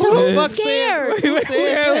 them Yeah, so who the fuck scared. said? Who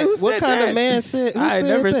said that? Who What said kind that? of man said? Who I said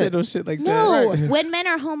never that? said no shit like No, that. when men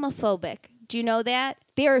are homophobic, do you know that?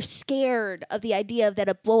 They're scared of the idea of that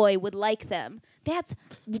a boy would like them. That's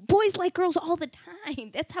boys like girls all the time.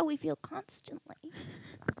 That's how we feel constantly.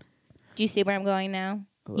 Do you see where I'm going now?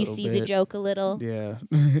 A You little see the bit. joke a little? Yeah.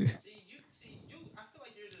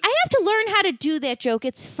 I have to learn how to do that joke.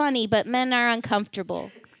 It's funny, but men are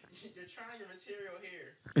uncomfortable. You're trying your material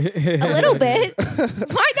here. A little bit.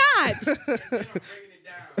 Why not?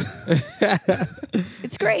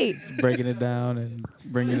 It's great. Breaking it down and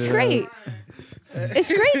bringing It's it great. up.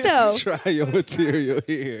 It's great though. Try your material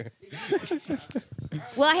here.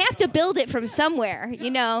 Well, I have to build it from somewhere, you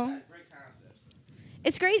know.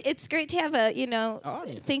 It's great. It's great to have a, you know,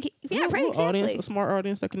 Audience. think. Yeah, Yeah, right. little audience, Exactly. a smart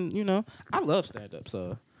audience that can, I love stand up,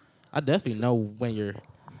 so I definitely know when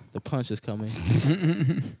the punch is coming.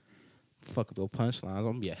 Fuck up your punchlines. I'm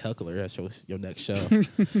gonna be a heckler at your next show.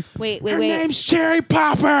 Wait. Her name's Cherry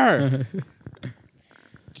Popper.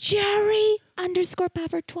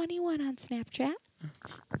 Jerry_Popper21 on Snapchat.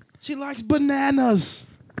 She likes bananas.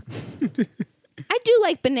 I do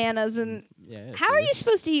like bananas, and Yeah. how are you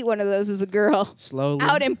supposed to eat one of those as a girl? slowly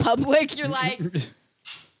Out in public, you're like,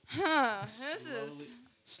 huh, this is.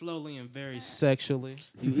 slowly and very sexually?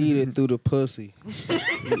 You eat it through the pussy.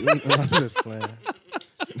 I'm just playing.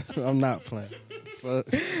 I'm not playing. Fuck.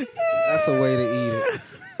 That's a way to eat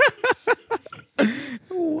it.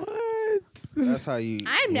 What? That's how you.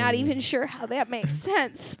 I'm not even sure how that makes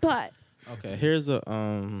sense, but Okay, here's a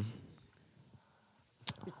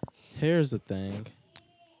thing.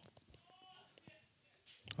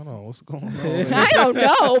 Hold on, what's going on? I don't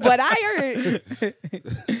know. But I heard.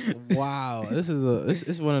 Wow, this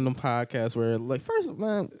is one of them podcasts where like first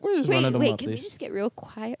man, we're just running them Wait. up Can we this. just get real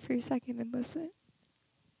quiet for a second and listen?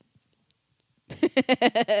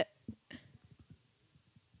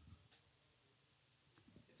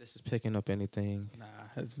 If this is picking up anything. Nah,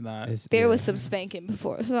 it's not. There Yeah. was some spanking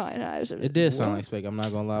before. So It did sound like Spake. I'm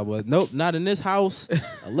not gonna lie, but nope, not in this house.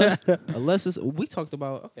 unless it's, we talked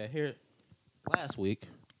about here last week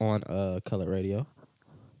on Color Radio.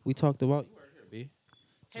 We talked about you weren't here, B.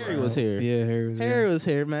 Harry was here. Yeah, Harry was Harry was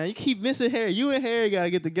here, man. You keep missing Harry. You and Harry gotta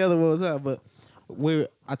get together one time. But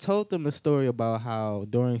I told them the story about how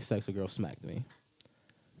during sex a girl smacked me.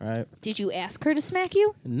 Right? Did you ask her to smack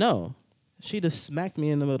you? No, she just smacked me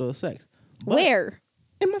in the middle of sex. But Where?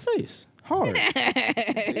 In my face, hard.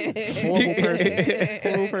 Horrible person.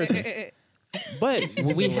 Horrible person. But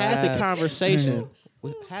when we had the Laugh. conversation,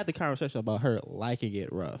 about her liking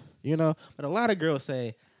it rough, But a lot of girls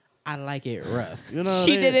say, "I like it rough," You know.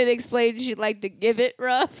 She didn't explain she'd like to give it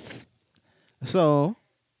rough. So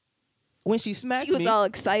when she smacked He was me, all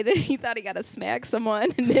excited. He thought he got to smack someone,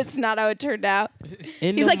 and it's not how it turned out.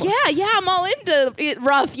 in He's the like, mo- yeah, I'm all into it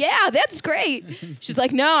rough. Yeah, that's great. She's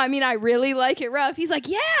like, no, I mean, I really like it rough. He's like,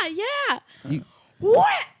 yeah. You-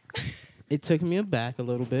 What? it took me aback a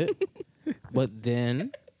little bit, but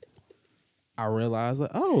then I realized,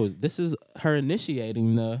 like, oh, this is her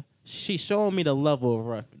initiating she's showing me the level of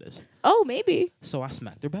roughness. Oh, maybe. So I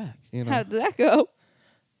smacked her back. How did that go?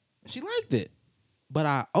 She liked it. But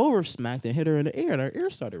I over smacked and hit her in the ear, and her ear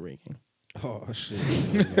started ringing. Oh shit.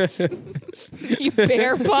 You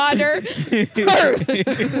bear pawner.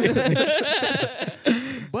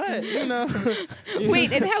 But,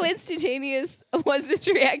 Wait, and how instantaneous was this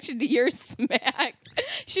reaction to your smack?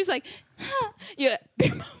 She's like, huh. Yeah,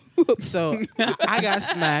 bear paw. so I got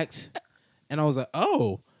smacked, and I was like,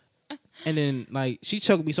 oh. And then, like, she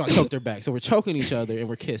choked me, so I choked her back. So we're choking each other, and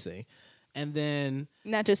we're kissing. And then...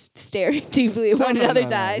 Not just staring deeply at one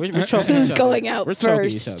another's eyes. We're choking Who's each other. going out We're choking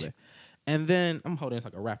each first? other. And then I'm holding it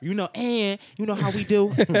like a rapper. And you know how we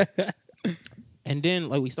do. And then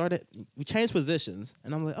like we changed positions,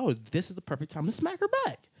 and I'm like, oh, this is the perfect time to smack her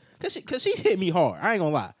back. Cause she hit me hard. I ain't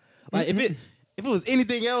gonna lie. Like if it was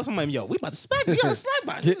anything else, I'm like, yo, we about to smack. We got a slack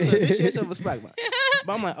box. This is an initiation of a slack box.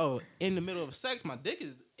 But I'm like, oh, in the middle of sex, my dick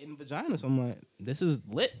is in the vagina. So I'm like, this is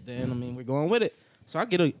lit. Then I mean, we're going with it. So I'm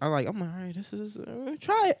like, all right, this is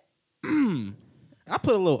try it. I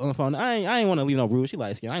put a little oomph on it. I ain't want to leave no bruise. She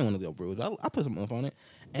light skin. I ain't want to leave no bruise. I put some oomph on it,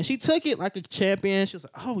 and she took it like a champion. She was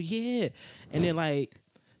like, "Oh yeah," and then like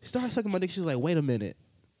she started sucking my dick. She was like, "Wait a minute,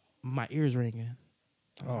 my ear's ringing."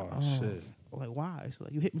 Oh shit. I'm like, why? She's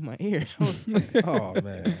like, "You hit me in my ear." I was like, Oh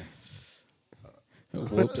man.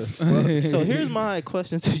 Whoops. so here's my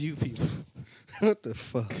question to you people: What the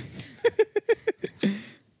fuck? When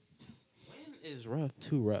is rough?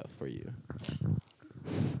 Too rough for you?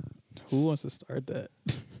 Who wants to start that?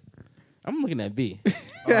 I'm looking at B.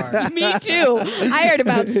 Me too. I heard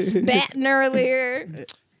about spatting earlier.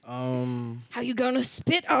 How you gonna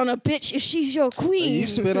spit on a bitch if she's your queen? You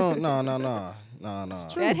spit on no.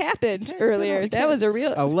 That happened Can't spit earlier. on- That was a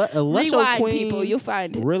real. Unless your Rewind, queen people. You'll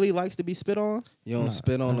find it. really likes to be spit on. You don't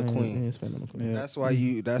spit on the I queen. ain't spit on the queen. Yeah. That's why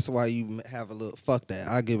you. That's why you have a little. Fuck that.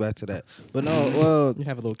 I'll get back to that. But no. Well, You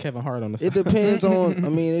have a little Kevin Hart on the it side. depends on. I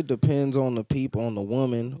mean, it depends on the people, on the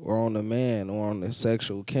woman, or on the man, or on the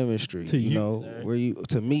sexual chemistry. To you, know, sir. where you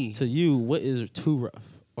to me. To you, what is too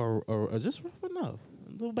rough, or just rough enough?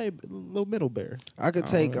 Little baby, little middle bear. I could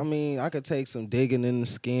take. Alright. I mean, I could take some digging in the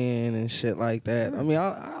skin and shit like that. I mean,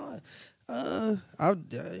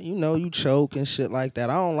 you know, you choke and shit like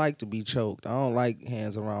that. I don't like to be choked. I don't like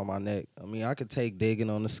hands around my neck. I mean, I could take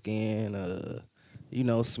digging on the skin. You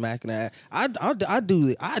know, smacking that. I do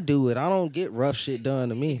it. I don't get rough shit done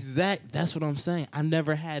to me. That's what I'm saying. I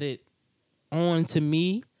never had it on to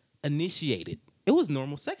me initiated. It was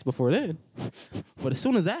normal sex before then, but as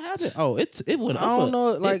soon as that happened, it went. I don't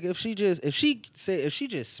know. Like if she just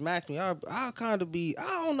smacked me, I'll kind of be.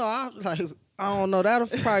 I don't know. I don't know. That'll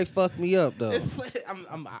probably fuck me up though.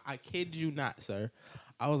 I kid you not, sir.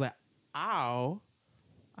 I was like, ow,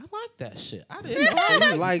 I like that shit. I didn't know.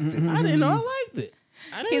 You liked it. I didn't know I liked it.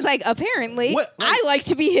 He's like, apparently, What- I like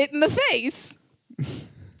to be hit in the face.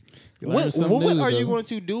 What are you going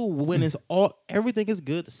to do when it's everything is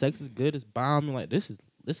good, the sex is good, it's bomb, you're like this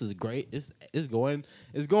is great, it's going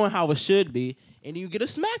how it should be, and you get a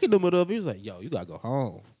smack in the middle of it. He's like, yo, you gotta go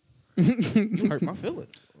home. You hurt my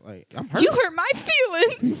feelings. Like I'm hurt. You hurt my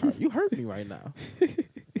feelings. You hurt me right now.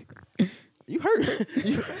 You hurt.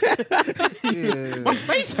 Yeah. My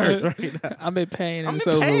face hurt right now. I'm in pain. I'm And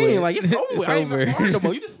in it's pain. over with. Like it's over. It's I ain't over. even hard no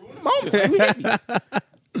more. You just ruined the moment. Like, you hit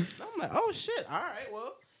me. I'm like, oh shit. All right.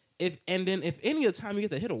 Well, if any of the time you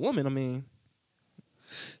get to hit a woman, I mean,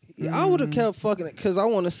 Yeah, I would have kept fucking it because I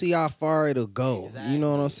want to see how far it'll go. Exactly. You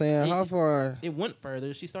know what I'm saying? How far? it went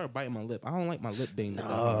further. She started biting my lip. I don't like my lip being.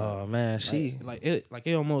 Oh man, she. like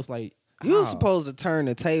it almost like You ow. was supposed to turn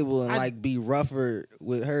the table and I- like be rougher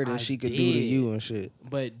with her than I she could do to did. you and shit.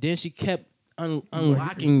 But then she kept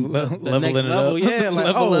unlocking the Leveling next it level. up. Yeah, like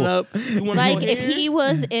Leveling oh, up. You wanna Like go if here? he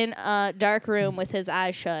was in a dark room with his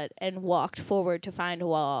eyes shut and walked forward to find a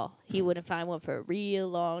wall, he wouldn't find one for a real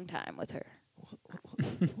long time with her.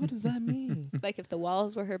 What does that mean? Like if the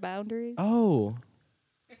walls were her boundaries. Oh,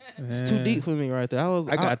 it's too deep for me right there.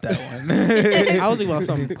 I got that one. I was thinking about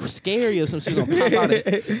something scary or something. She's gonna pop out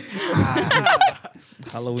it.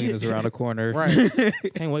 Halloween is around the corner. Right.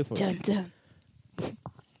 Can't wait for Dun it. dun.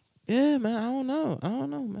 Yeah, man. I don't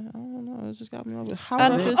know, man. I don't know. It just got me over. How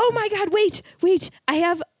rough is Oh my God! Wait!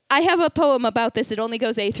 I have a poem about this. It only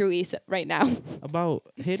goes A through E right now. about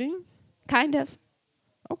hitting? Kind of.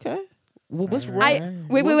 Okay. Well, what's wrong?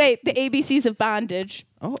 Wait. The ABCs of bondage.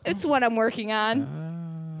 Oh, It's what I'm working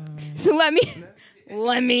on. So let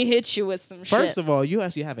me hit you with some first shit. of all, you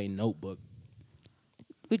actually have a notebook.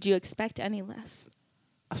 Would you expect any less?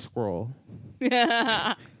 A scroll.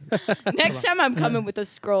 Next time I'm coming with a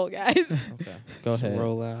scroll, guys. Okay. Go ahead.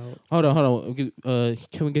 Roll out. Hold on.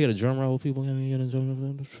 Can we get a drum roll, people? Can we get a drum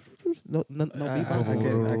roll? No, I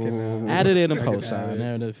can, Add it in the I can post.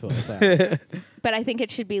 add Sorry. it. But I think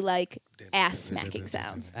it should be like ass smacking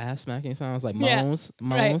sounds. Ass smacking sounds like Yeah,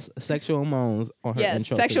 moans, sexual moans on her Yes,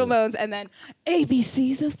 intro. sexual to moans, and then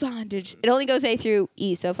ABCs of bondage. It only goes A through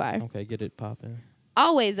E so far. it. Okay, get it popping.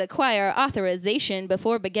 Always acquire authorization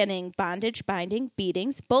before beginning bondage, binding,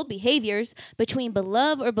 beatings, bold behaviors between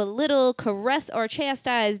beloved or belittle, caress or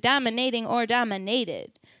chastise, dominating or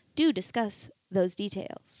dominated. Do discuss those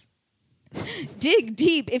details. Dig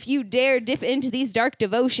deep if you dare dip into these dark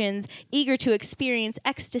devotions, eager to experience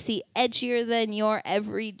ecstasy edgier than your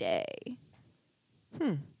everyday.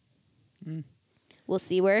 We'll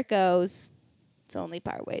see where it goes. It's only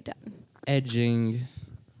partway done. Edging.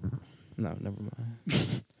 No, never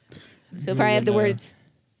mind. So far I have the words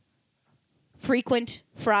frequent,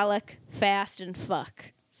 frolic, fast, and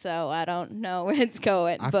fuck. So I don't know where it's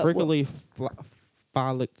going. I but frequently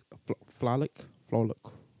frolic.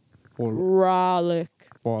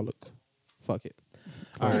 frolic. Fuck it.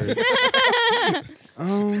 All right.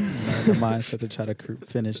 The mindset to try to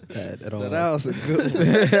finish that at all. That was a good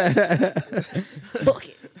one. Fuck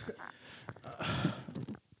it.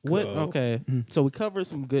 What? Go. Okay. So we covered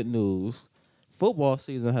some good news. Football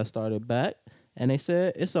season has started back, and they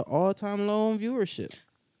said it's an all-time low on viewership.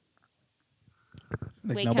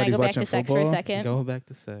 Like Wait, can I nobody's go back watching to sex for a football? second? Going back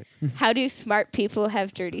to sex. How do smart people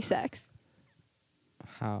have dirty sex?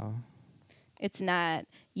 How? It's not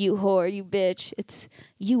you whore, you bitch. It's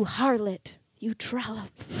you harlot, you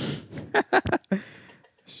trollop.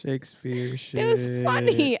 Shakespeare shit. That was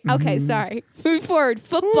funny. Okay, sorry. Moving forward.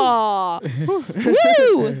 Football.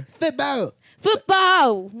 Woo! Football.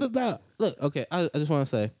 Football. Football. Look, okay, I just want to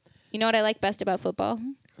say You know what I like best about football?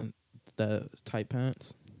 the tight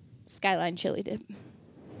pants. Skyline chili dip.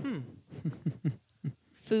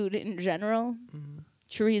 Food in general.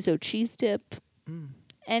 Chorizo cheese dip.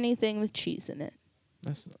 Anything with cheese in it.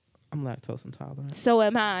 I'm lactose intolerant. So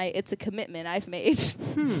am I. It's a commitment I've made.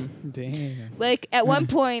 Damn. Like, at one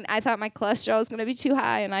point, I thought my cholesterol was going to be too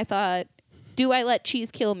high, and I thought, do I let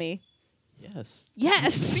cheese kill me? Yes.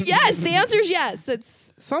 Yes. Yes. The answer is yes.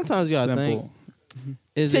 It's Sometimes you gotta think.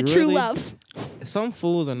 Is a it true really, love. Some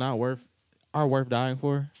foods are worth dying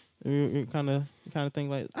for. You kind of think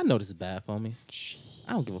like, I know this is bad for me.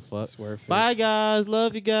 I don't give a fuck. It's worth it. Bye guys,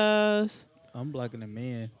 love you guys. I'm blocking them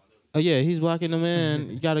in. Oh yeah, he's blocking them in.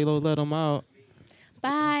 You gotta go let them out.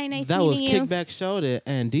 Bye. Nice That was meeting you. Kickback Shoulder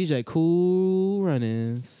and DJ Cool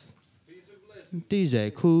Runnings.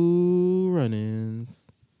 DJ Cool Runnings.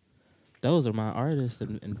 Those are my artists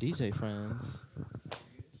and DJ friends.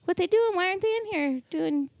 What they doing? Why aren't they in here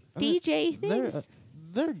doing DJ things?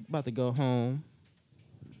 They're about to go home.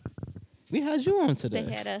 We had you on today.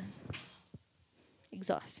 They had a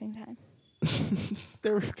exhausting time. They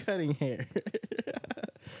were cutting hair.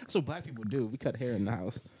 That's what black people do. We cut hair in the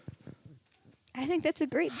house. I think that's a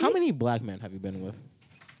great How beat. many black men have you been with?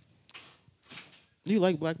 Do you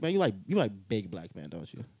like black men? You like big black men,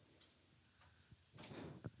 don't you?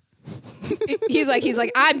 he's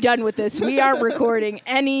like, I'm done with this. We aren't recording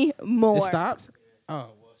anymore. It stopped? Oh,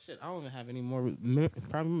 well, shit. I don't even have any more,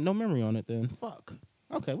 probably no memory on it then. Fuck.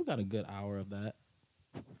 Okay, we got a good hour of that.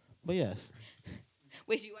 But yes.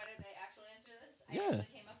 Wait, you wanted the actual answer to this? Yeah.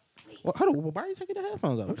 actually came up. Well, hold on. Why are you taking the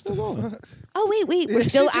headphones out? We're still going. Oh, wait. We're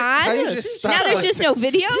still How you on? just Now stop there's like- just no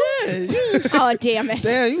video? Oh, damn it.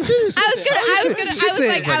 Damn, you just. I was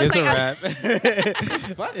gonna.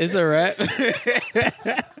 It's a wrap.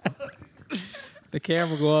 The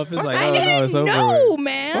camera go up. It's like, I oh no, didn't it's over. know, with.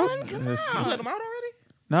 man. Come It's- on. You let them out already?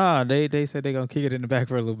 Nah, they said they gonna kick it in the back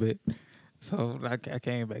for a little bit, so I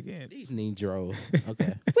came back in. These Negroes.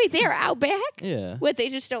 Okay. Wait, they're out back? Yeah. What, they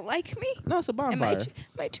just don't like me? No, it's a Am I, bonfire. am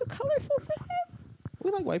I too colorful for them?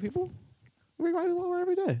 We like white people. We white people over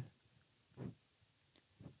every day.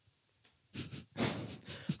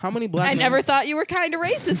 How many black I men? never thought you were kind of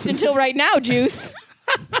racist until right now, Juice.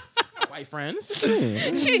 White friends.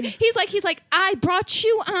 He's like, I brought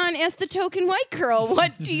you on as the token white girl.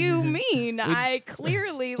 What do you mean? I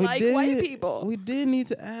clearly like white people. We did need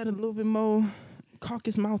to add a little bit more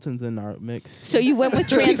Caucasus Mountains in our mix. So you went with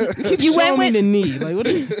trans. You Show went me with. the knee. Like what?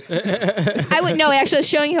 I would no. Actually, I was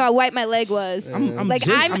showing you how white my leg was. I'm Like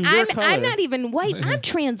your I'm color. not even white. I'm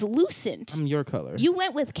translucent. I'm your color. You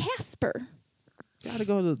went with Casper. gotta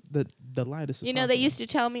go to the lightest. You know, they used to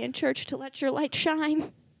tell me in church to let your light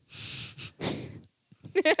shine.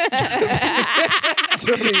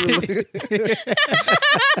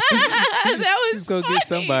 That was Just go funny. get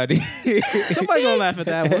somebody. Somebody gonna laugh at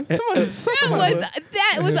that one.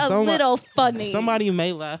 That was a little funny. Somebody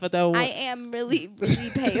may laugh at that one. I am really, really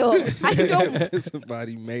pale. I don't.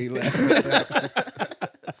 Somebody may laugh at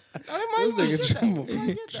that. Those niggas.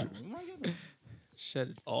 Shut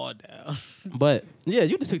it all down. But yeah,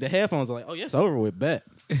 you just took the headphones. And like, oh yes, over with. Bet.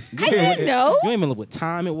 I didn't know. You ain't even look what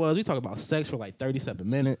time it was. We talk about sex for like 37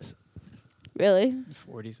 minutes. Really?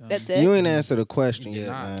 40 something. That's it? You ain't answered the question You yet,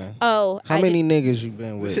 did not. man. Oh. How many niggas you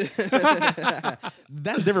been with?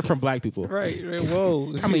 That's different from black people. Right.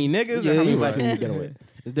 Whoa. How many niggas? Yeah, or how many you black right. people you get with?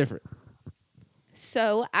 It's different.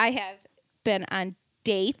 So I have been on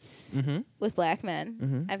dates Mm-hmm. with black men.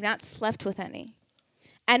 Mhm. I've not slept with any.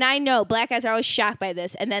 And I know black guys are always shocked by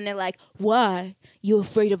this. And then they're like, why? You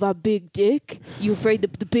afraid of our big dick? You afraid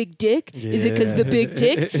of the big dick? Is it because of the big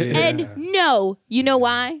dick? Yeah. And no. You know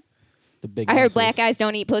why? The big. I heard muscles. black guys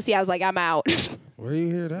don't eat pussy. I was like, I'm out. Where you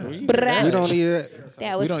hear that? Brrrah. We don't hear that.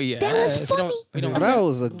 That was, don't eat that was ass. funny. We don't. Oh, that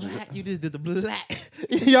was a. Black. You just did the black.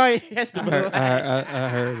 Y'all ain't catch the I heard, black. I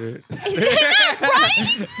heard it. Is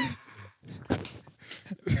that not right?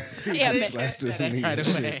 Damn it. Slapped us in the Right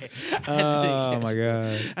shit. away. Oh my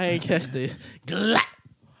god. I ain't catch the glack.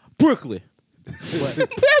 Brooklyn.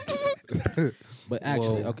 But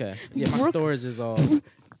actually, Whoa. okay. Yeah, my storage is all.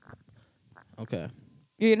 Okay.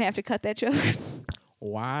 You're going to have to cut that joke.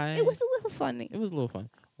 Why? It was a little funny. It was a little fun.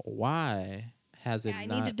 Why has it I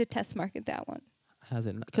not? needed to test market that one. Has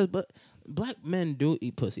it not? Because but black men do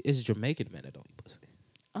eat pussy. It's Jamaican men that don't eat pussy.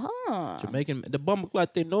 Oh. Jamaican men, the bum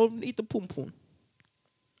like they don't eat the pum pum.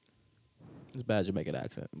 It's a bad Jamaican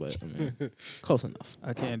accent, but I mean, close enough.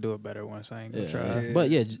 I can't do a better one, so I ain't gonna Yeah. try. But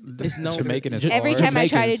yeah, it's no Jamaican is Every hard. time I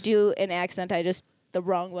try to Jamaicans- do an accent, the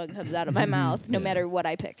wrong one comes out of my mouth, no Yeah. matter what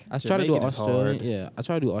I pick. I try to do Jamaican is Australian. hard. Yeah, I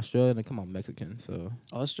try to do Australian and come out Mexican. So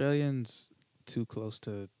Australians too close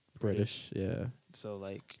to British. Yeah. So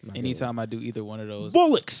like Not anytime I do either one of those,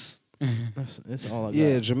 Bullocks. That's all I got.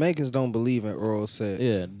 Yeah, Jamaicans don't believe in oral sex.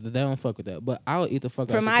 Yeah, they don't fuck with that. But I'll eat the fuck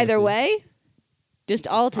out From of either pussy. way, just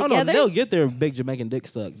all Oh no, together. they'll get their big Jamaican dick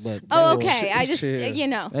sucked, but Oh, they will- okay. I just, Shit. you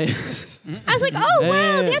know, They, I was like, oh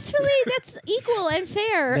wow, Yeah. that's equal and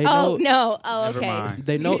fair. They Oh know- no, oh Never okay. mind.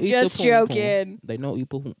 they know You're eat just the poom poom. joking. They know eat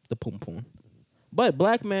the poom poom. But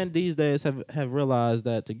black men these days have realized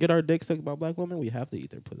that to get our dick sucked by black women, we have to eat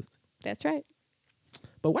their pussy. That's right.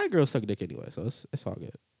 But white girls suck dick anyway, so it's all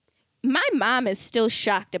good. My mom is still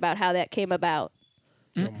shocked about how that came about.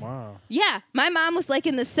 Your mom. Yeah, my mom was like,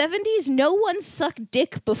 in the 70s, no one sucked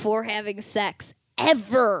dick before having sex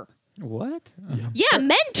ever. what? Yeah,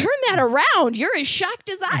 men turn that around. You're as shocked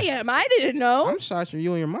as I am. I didn't know. I'm shocked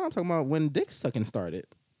you and your mom talking about when dick sucking started.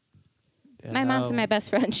 My mom's my best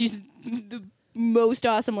friend. She's the most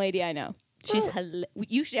awesome lady I know. She's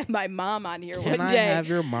you should have my mom on here Can one I day. have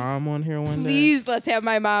your mom on here one day? Please, let's have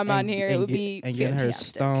my mom on And- here. and It would get- be and get her fantastic.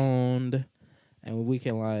 stoned, and we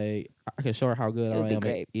can like I can show her how good It would I be am at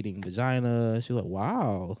great. eating vagina. She's like,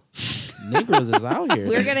 wow, Negroes is out here.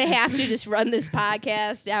 We're gonna have to just run this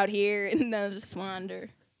podcast out here and then just wander.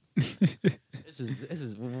 This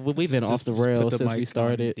is we've been Just off the put rails the since we mic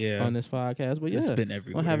started on. Yeah. on this podcast. But It's yeah, been we'll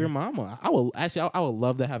everywhere. have your mom on. I would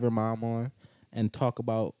love to have your mom on and talk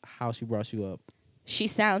about how she brought you up. She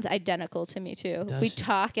sounds identical to me too. Does If we she?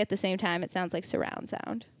 talk at the same time, it sounds like surround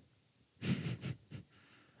sound.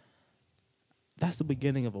 That's the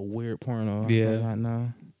beginning of a weird porno. Yeah. right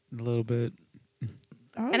now. A little bit.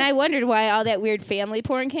 And I wondered why all that weird family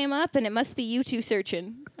porn came up, and it must be you two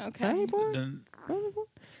searching. Okay. Family porn? Then- Family porn?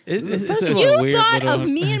 It's First a of all- little You weird, thought but, of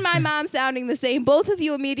me and my mom sounding the same. Both of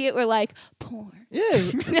you immediate were like, porn. Yeah,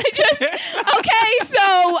 Okay,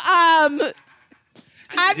 so I'm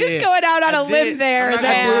just did. going out on a limb there. I'm not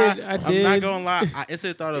that gonna lie. I I'm did. not gonna lie. I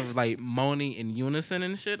instantly thought of like moaning in unison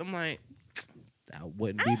and shit. I'm like, that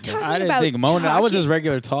wouldn't be. talking bad. I didn't about think moaning. I was talking- just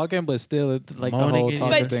regular talking, but still, like Moaning the whole in-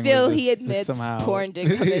 talking but thing. still, was he just admits somehow. porn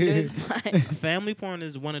did come into his mind. Family porn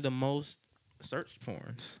is one of the most searched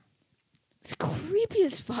porns. It's creepy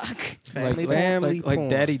as fuck. Family porn. Family like porn.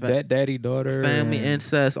 daddy, daddy, daughter, Family and-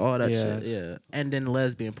 incest, all that Yeah. shit. Yeah, and then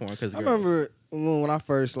lesbian porn. Because I remember when I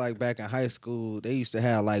first like back in high school, they used to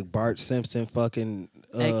have like Bart Simpson fucking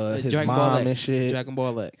his Dragon Ball mom X, and shit Dragon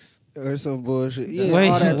Ball X. or some bullshit. Yeah, Wait,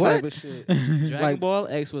 all that type what? of shit. Dragon Like- Ball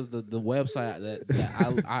X was the website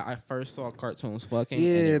that I first saw cartoons fucking.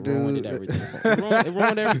 Yeah, and it ruined dude. everything. It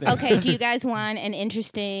ruined everything. Okay, do you guys want an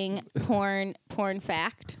interesting porn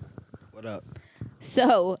fact? What up?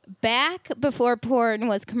 So back before porn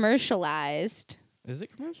was commercialized, Is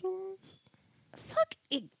it commercialized? fuck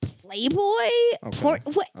it, Playboy. Porn.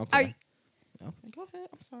 What? Okay. Are, Okay, go ahead.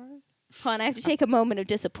 I'm sorry. hold on, I have to take a moment of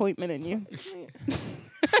disappointment in you.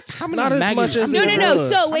 How many Not as much as No, it no, no. was.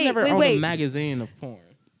 So I wait, never wait, owned a wait. magazine of porn.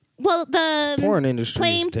 Well, the Porn industry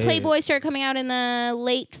is dead. Playboy started coming out in the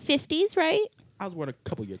late 50s, right? I was born a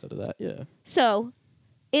couple years after that. Yeah. So,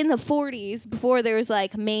 in the 40s, before there was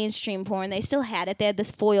like mainstream porn, they still had it. They had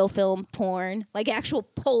this foil film porn, like actual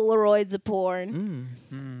Polaroids of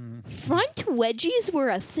porn. Front wedgies were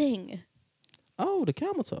a thing. Oh, the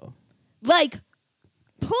camel toe. Like,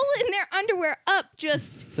 pulling their underwear up,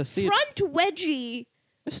 just The seat- front wedgie.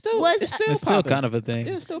 It's still Was- it's still, It's still popping. kind of a thing.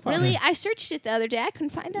 Yeah, it's still popping. Really? I searched it the other day. I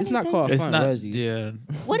couldn't find anything. It's not called It's front not. wedgies. Yeah.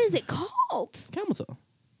 What is it called? Camel toe.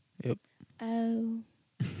 Oh. And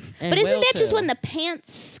But isn't whale that just tail. when the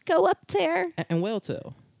pants go up there? And whale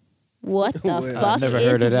tail? What the Well, fuck I've never is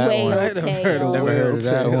heard of that whale one. I never heard tail? of Never heard of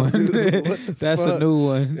that whale one. tail, dude. What the That's a fuck? new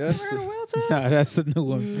one. That's Heard of whale tail? Nah, that's a new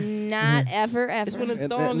one. Not ever, It's when ever. the and,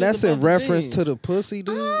 thong and is that's in above the reference to jeans. the pussy,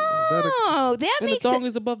 dude. Is that a- Oh, that And the makes thong sense.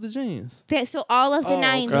 is above the jeans. So all of the Oh, okay.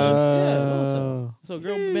 90s. Yeah, whale tail. So a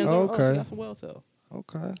girl bends over. Oh, Okay. she got some whale tail.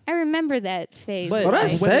 okay. I remember that phase. But- Oh,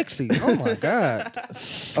 that's when- sexy. Oh my god.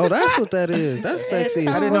 Oh, that's what that is. That's sexy.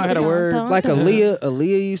 I didn't know how to word. Like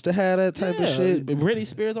Aaliyah used to have that type of shit. Britney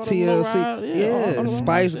Spears on the low TLC, ride. yeah, all the low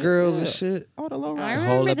Spice ride Girls shit. and shit. All the low I ride. A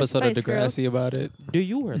remember whole the episode of Spice Girls. Degrassi about it. Do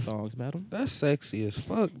you wear thongs, madam? That's sexy as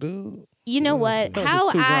fuck, dude. You know what? Those are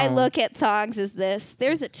How too I long. look at thongs is this.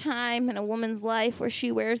 There's a time in a woman's life where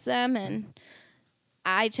she wears them, and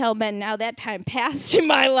I tell men now that time passed in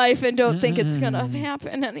my life and don't think it's going to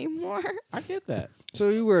happen anymore. I get that. So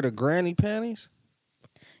you wear the granny panties?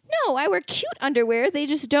 No, I wear cute underwear. They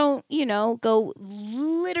just don't, go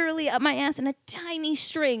literally up my ass in a tiny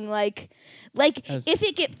string. Like As- if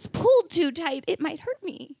it gets pulled too tight, it might hurt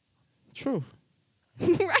me. True.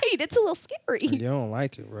 Right? It's a little scary. You don't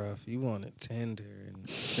like it rough. You want it tender and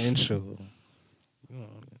sensual. You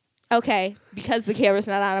want it. Okay, because the camera's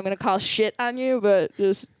not on, I'm gonna call shit on you, but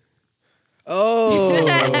just Oh.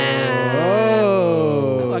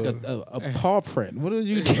 Like a paw print. What did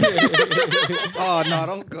you do? Oh no!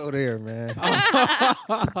 Don't go there, man.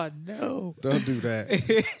 Oh no. Don't do that.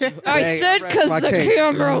 I Hey, said rest because my the case.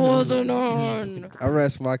 camera wasn't on. I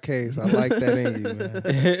rest my case. I like that in you, man.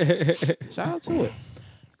 Shout out to it.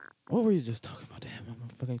 What were you just talking about? Damn, I'm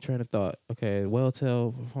a fucking train of thought. Okay, well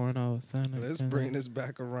tell porno son. Let's bring this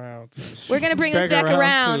back around. We're gonna bring this Back back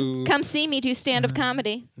around around. to- Come see me do stand-up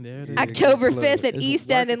comedy. There it is. Yeah, October good 5th plug. at It's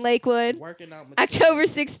East End working- in Lakewood. Working out. October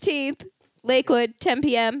 16th, Lakewood, 10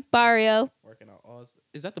 p.m. Barrio. Working out.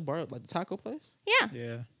 Is that the bar, like the taco place? Yeah,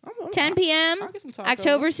 Yeah. 10 p.m. I'll get some tacos.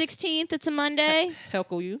 October 16th. It's a Monday.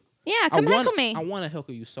 Heckle you. Yeah, come heckle me. I want to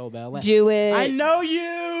heckle you so bad. Like, Do it. I know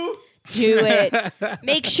you. Do it.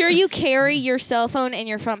 Make sure you carry your cell phone in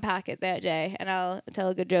your front pocket that day, and I'll tell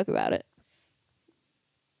a good joke about it.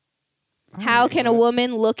 How can a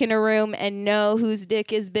woman look in a room and know whose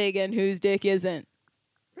dick is big and whose dick isn't?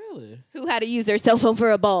 Really? Who had to use their cell phone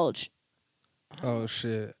for a bulge? Oh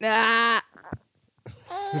shit. Ah.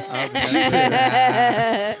 She said,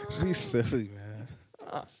 ah. She's silly,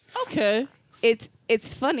 man. Okay.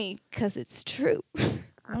 It's funny because it's true.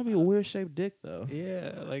 That'd be a weird shaped dick though.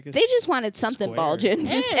 Yeah. Like it's They just wanted something Square. bulging,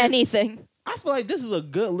 just Yeah. anything. I feel like this is a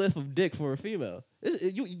good length of dick for a female. Do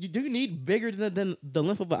you need bigger than the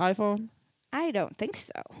length of an iPhone? I don't think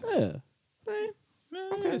so. Yeah.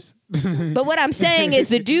 okay. But what I'm saying is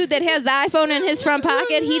the dude that has the iPhone in his front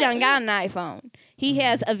pocket, he done got an iPhone. He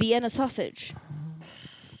has a Vienna sausage.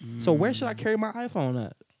 So where should I carry my iPhone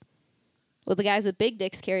at? Well, the guys with big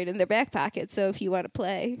dicks carry it in their back pocket, so if you want to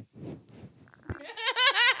play.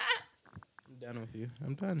 I'm done with you.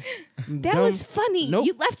 I'm done. That was funny. Nope.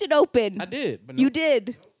 You left it open. I did, but You nope,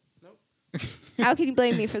 did. Nope. How can you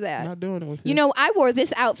blame me for that? not doing it with you. You know, I wore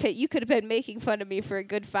this outfit. You could have been making fun of me for a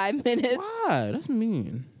good 5 minutes. why? That's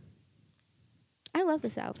mean. I love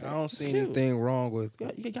this outfit. I don't see Cute. anything wrong with.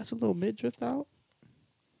 You got your little midriff out.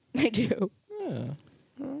 I do.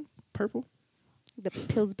 Yeah. Purple. The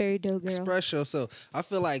Pillsbury Dough girl. Express yourself. I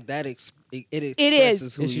feel like that it is.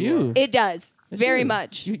 expresses who It's you you. are. It does. It's Very you.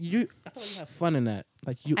 much. You I feel like you have fun in that.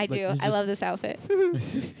 Like you. I like, do. you I just- love this outfit.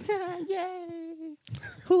 Yay!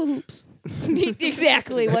 Hula hoops.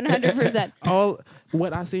 Exactly. 100%. All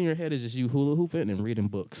what I see in your head is just you hula hooping and reading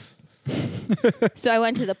books. So I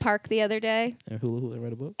went to the park the other day. And hula hoop and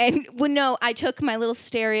read a book. And no, I took my little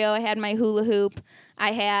stereo. I had my hula hoop.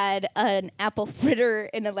 I had an apple fritter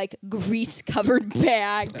in a grease covered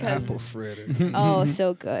bag. 'cause- Apple fritter. Oh,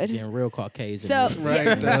 so good. Getting real Caucasian. So Right.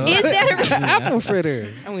 yeah. duh. Is that a Apple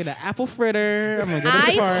fritter. I'm gonna get an apple fritter. I'm gonna go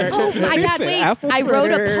to the park. oh my He god! said Wait, apple I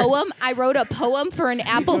wrote a fritter. poem. I wrote a poem for an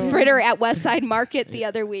apple fritter at Westside Market the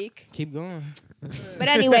other week. Keep going. But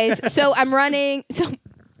anyways, so I'm running. So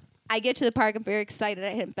I get to the park. I'm very excited. I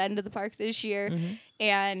hadn't been to the park this year,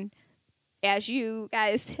 and as you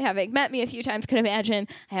guys, having met me a few times, could imagine,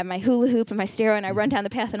 I have my hula hoop and my stereo, and I run down the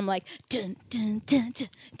path, and I'm like, dun, dun, dun, dun,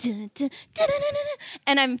 dun, dun, dun, dun, dun, dun,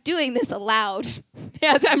 and I'm doing this aloud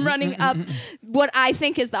as I'm running up what I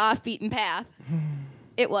think is the off-beaten path.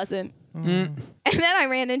 It wasn't. And then I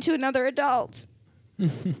ran into another adult.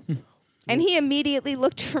 And he immediately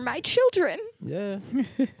looked for my children. Yeah.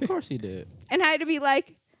 Of course he did. And I had to be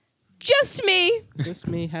like, just me. Just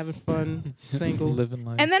me having fun, single, living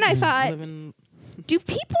life. And then I thought, living. do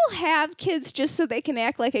people have kids just so they can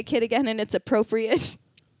act like a kid again and it's appropriate?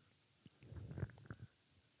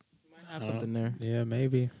 Might have something there. Yeah,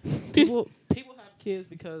 maybe. People have kids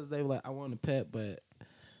because they were like, I want a pet, but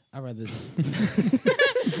I'd rather just.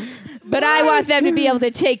 But I want them to be able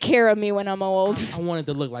to take care of me when I'm old. I want it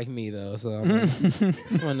to look like me though, so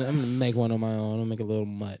I'm gonna make one on my own. I'm gonna make a little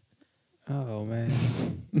mutt. Oh man.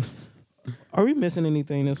 Are we missing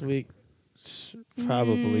anything this week?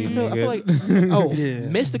 Probably. I feel like Oh, yeah.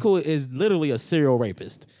 Mystical is literally a serial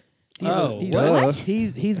rapist. He's what?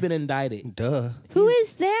 He's been indicted. Duh. Who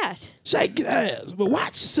is that? Shake your ass, but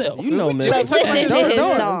watch yourself. You know, We man. talked about Listen it. to his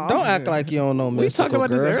don't, song. don't act like you don't know We Mystical, talked about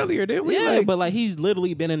this girl. earlier, didn't we? Yeah, but he's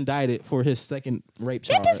literally been indicted for his second rape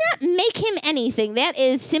charge. That does not make him anything. That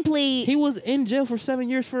is simply... He was in jail for 7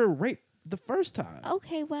 years for rape the first time.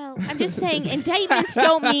 Okay, well, I'm just saying indictments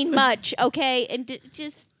don't mean much, okay? And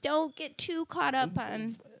just don't get too caught up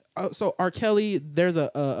on... So R. Kelly, there's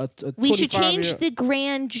a We should 25-year change the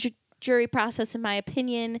grand jury process, in my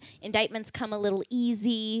opinion. Indictments come a little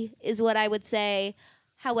easy, is what I would say.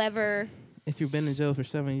 However, If you've been in jail for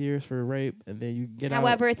 7 years for rape and then you get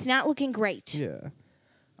out. it's not looking great. Yeah.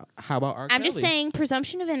 How about R. I'm Kelly? just saying,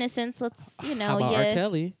 presumption of innocence. Let's, How about R.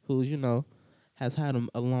 Kelly, who, has had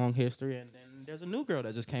a long history, and then there's a new girl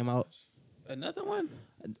that just came out. Another one?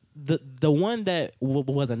 The one that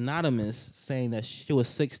was anonymous, saying that she was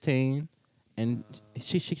 16 and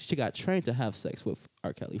she got trained to have sex with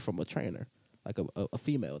R. Kelly from a trainer, like a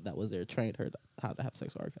female that was there trained her how to have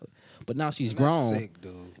sex with R. Kelly. But now she's grown. Sick,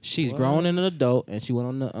 dude. She's grown and an adult, and she went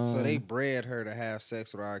on the. So they bred her to have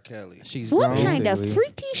sex with R. Kelly. She's What grown. kind of Basically.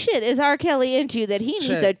 freaky shit is R. Kelly into that he needs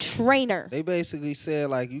Check. a trainer? They basically said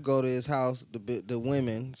like you go to his house, the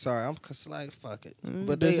women. Sorry, I'm cause like fuck it.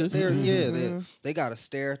 But they gotta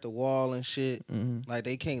stare at the wall and shit. Like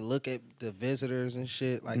they can't look at the visitors and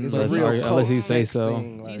shit. Like it's a But real sorry, cult unless he say sex so.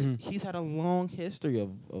 thing. Like, He's had a long history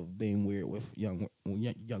of being weird with young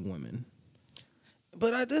women.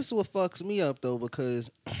 but this is what fucks me up though because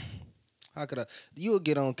how could I? You would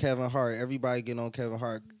get on Kevin Hart. Everybody get on Kevin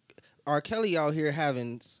Hart. R. Kelly out here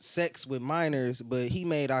having sex with minors, but he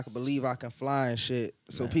made I Can Believe I Can Fly and shit.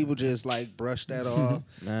 So people just like brush that off.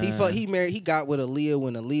 He got with Aaliyah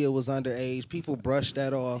when Aaliyah was underage. People brushed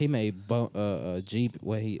that off. He made Jeep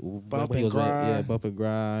where he Bump he and was Grind. yeah, Bump and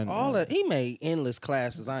Grind. All that he made endless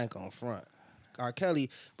classes. I ain't gonna front. R. Kelly,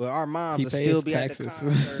 but our moms He will pay still his be taxes. at the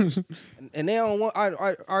concert, and they don't want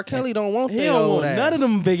R. Kelly don't want He their don't old want ass. none of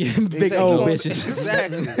them big Exactly. He old want- bitches.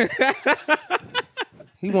 Exactly.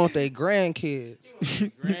 He want their grandkids.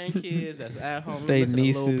 Grandkids that's at home. They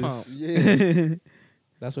listening to Lil nieces. Pump. Yeah.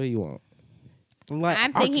 That's what he want. Like,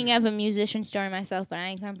 I'm thinking of a musician story myself, but I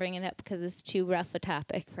ain't gonna bring it up because it's too rough a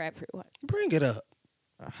topic for everyone. Bring it up.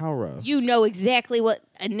 How rough? You know exactly what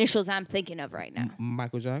initials I'm thinking of right now.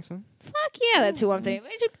 Michael Jackson. Fuck yeah, that's who I'm thinking.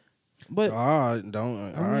 But Don't.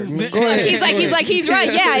 All I right. mean, Go ahead. He's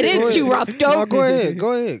right. Yeah, it is too rough. No, Don't. go ahead.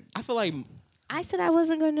 Go ahead. I feel like I said I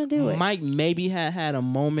wasn't gonna do it. Mike maybe had a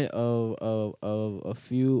moment of a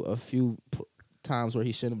few times where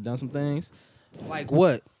he shouldn't have done some things, Like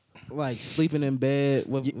what? like sleeping in bed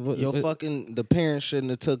with Your fucking the parents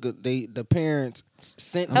shouldn't have took it. The parents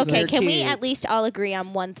sent Okay, their can we kids. at least all agree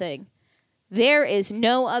on one thing? There is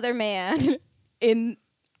no other man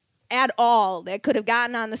at all that could have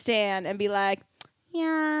gotten on the stand and be like,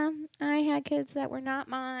 yeah, I had kids that were not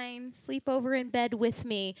mine, sleep over in bed with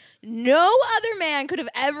me. No other man could have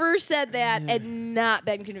ever said that and not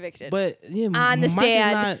been convicted. But yeah, on the Mike is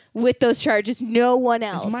stand with those charges, no one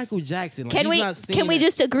else. It's Michael Jackson. Like, Can he's we not can we that-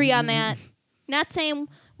 just agree on that? Not saying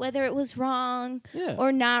whether it was wrong Yeah.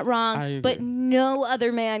 or not I wrong, agree. but no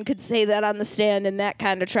other man could say that on the stand in that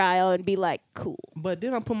kind of trial and be like, cool. But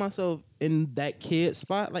then I put myself in that kid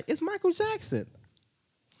spot. Like, it's Michael Jackson.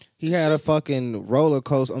 He had a fucking roller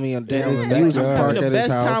coaster. I mean, a damn his amusement backyard. park Having the at his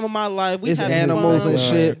best house. time of my life. We It's having animals fun, and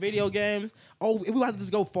shit. Video games. Oh, we about to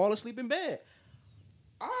just go fall asleep in bed.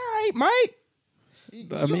 All right, Mike.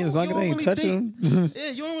 I mean, as long as they ain't touching him.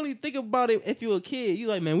 Yeah, you don't really think about it if you're a kid. You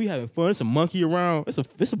like, man, we having fun. It's a monkey around. It's a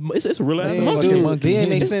real ass Then, monkey. dude, monkey. then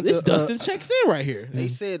they This sent Dustin checks in right here. They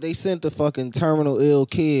said they sent the fucking terminal ill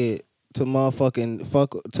kid to motherfucking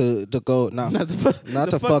fuck to go not Not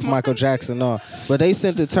to fuck Michael Jackson, no. But they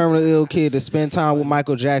sent the terminal ill kid to spend time with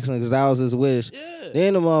Michael Jackson because that was his wish. Yeah.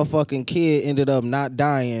 Then the motherfucking kid ended up not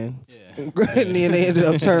dying. And then they ended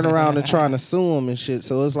up turning around and trying to sue him and shit.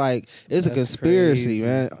 So it's like it's a That's conspiracy, crazy.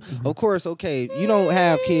 man. Of course, okay, you don't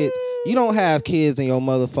have kids. You don't have kids in your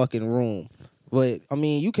motherfucking room. But I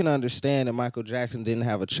mean, you can understand that Michael Jackson didn't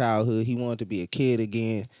have a childhood. He wanted to be a kid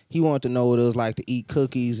again. He wanted to know what it was like to eat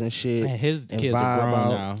cookies and shit. Man, his and kids are vibe grown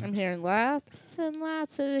out. now. I'm hearing lots and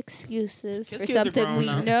lots of excuses His for kids are something grown we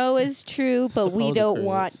now. know is true, but we Supposed don't kids.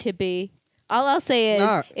 want to be. All I'll say is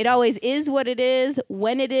Nah. it always is what it is,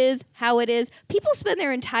 when it is, how it is. People spend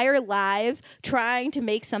their entire lives trying to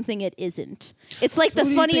make something it isn't. It's like So the what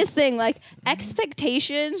do you funniest thing, like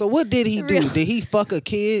expectations. So what did he The do? real- Did he fuck a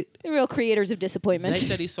kid? the real creators of disappointment. They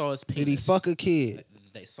said he saw his penis. Did he fuck a kid?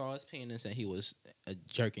 They saw his penis and he was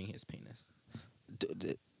jerking his penis.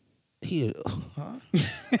 He, huh?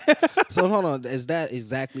 So hold on, is that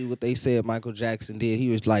exactly what they said Michael Jackson did? He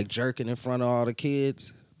was like jerking in front of all the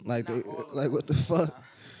kids, like what the fuck?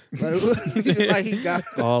 Like he got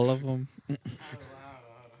All of them.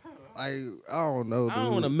 like I don't know, dude. I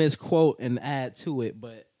don't want to misquote and add to it,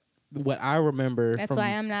 but what I remember That's from, why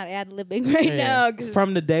I'm not ad libbing right yeah, now. 'Cause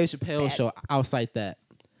from the Dave Chappelle bad. show, I'll cite that.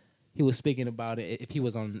 He was speaking about it if he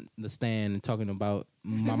was on the stand and talking about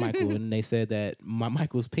my Michael, and they said that my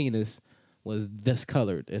Michael's penis was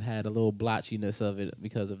discolored. It had a little blotchiness of it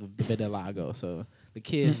because of the vitiligo. So the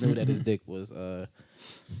kids knew that his dick was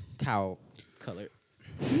cow colored.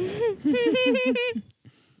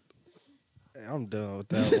 I'm done with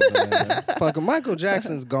that one, man. Fucking Michael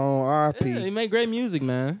Jackson's gone. R.I.P. Yeah, he made great music,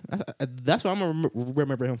 man. That's what I'm gonna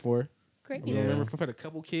remember him for. Great You music. remember for the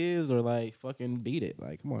couple kids or like fucking beat it.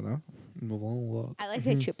 Like, come on now. The one walk. I like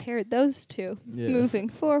that you paired those two. Yeah. Moving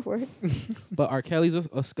forward. But R. Kelly's a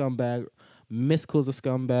scumbag. Mystikal's a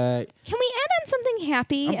scumbag. Can we end on something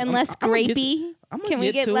happy I'm- and I'm- less I'm gonna get to- grapey? I'm gonna Can we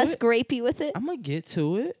get get to less it. grapey with it? I'm gonna get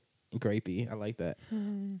to it. Grapey, I like that.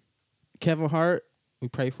 Kevin Hart, we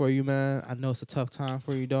pray for you, man. I know it's a tough time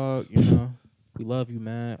for you, dog. You know, we love you,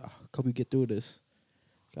 man. I hope you get through this.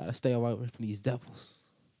 Gotta stay away from these devils.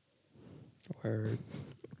 Word.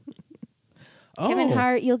 Kevin Oh.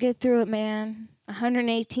 Hart, you'll get through it, man.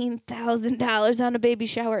 $118,000 on a baby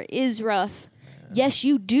shower is rough. Yes,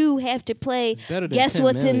 you do have to play. It's better than Guess 10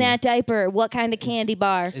 what's in million. that diaper? What kind of candy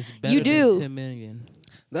bar? It's better You than do. 10 million.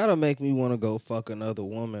 That'll make me want to go fuck another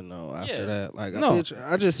woman though. After Yeah. that, like, No. bitch,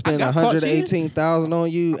 I just spent got caught $118,000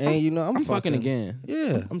 on you, and you know I'm fucking again.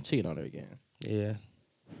 Yeah, I'm cheating on her again. yeah,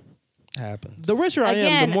 happens. The richer I am,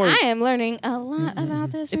 Again, the more. I am learning a lot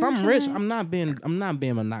about this. If I'm room rich, tonight. I'm not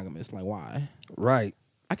being monogamous. Like, why? Right.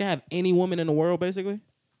 I can have any woman in the world, basically,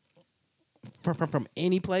 from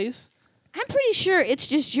any place. I'm pretty sure it's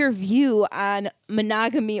just your view on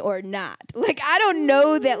monogamy or not. Like, I don't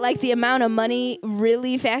know that, like, the amount of money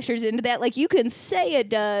really factors into that. Like, you can say it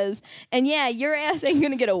does, and yeah, your ass ain't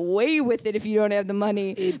gonna get away with it if you don't have the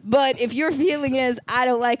money. But if your feeling is, I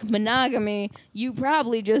don't like monogamy, you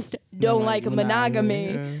probably just don't like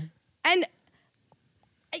monogamy. Yeah. And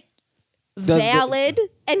Does the- valid.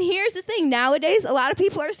 And here's the thing: nowadays, a lot of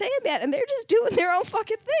people are saying that, and they're just doing their own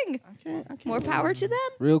fucking thing. I can't More power to them.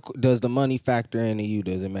 Real. Does the money factor into you?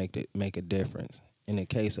 Does it make a difference in the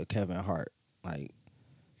case of Kevin Hart? Like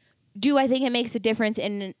Do I think it makes a difference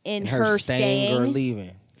in her staying or staying?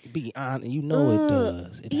 leaving? Be honest. You know it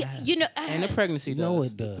does. It Y- has. you know, And the pregnancy does. No,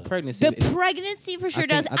 it does. The pregnancy. the pregnancy for sure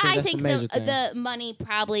think- does. I think I that's think the major thing. the money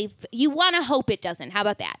probably. You want to hope it doesn't. How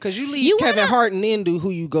about that? Because you leave You Kevin wanna- Hart and then do who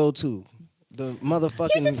you go to. The motherfucking.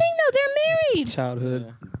 Here's the thing, though. They're married.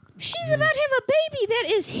 Childhood. She's about to have a baby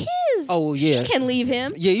that is his. Oh, yeah. She can leave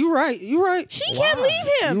him. Yeah, you right. You right. She can leave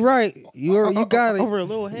him. You right. You got it. Over a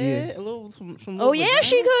little head, a little. Some Oh little yeah, vagina.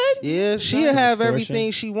 she could. Yeah, she'll have Extortion.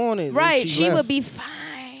 everything she wanted. when Right, she left. would be fine.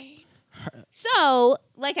 So,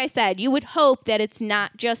 like I said, you would hope that it's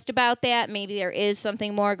not just about that. Maybe there is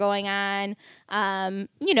something more going on.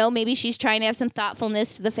 You know, maybe she's trying to have some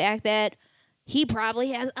thoughtfulness to the fact that he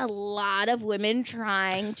probably has a lot of women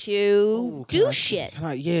trying to Ooh, can do I- shit. can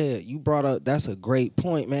I- yeah, you brought up. That's a great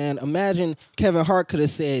point, man. Imagine Kevin Hart could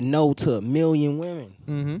have said no to 1 million women.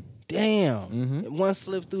 Mm-hmm. Damn, one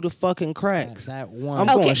slipped through the fucking cracks. That one. I'm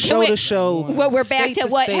Okay, going can show we- to show. Well, we're back state to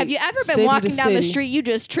what? state, Have you ever been city to walking down the city. street? You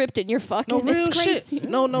just tripped and you're fucking. No real it's crazy. shit.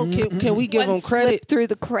 No. Can we give One them credit? slipped through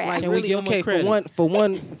the crack. Like Can we really, give 'em okay. credit? For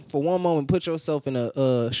one moment, put yourself in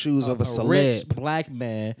the shoes of a celeb, rich black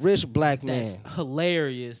man. rich black That's man,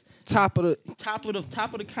 hilarious. top of the. Top of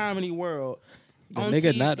the comedy world. The On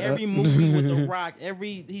nigga TV, not every up. movie with The Rock.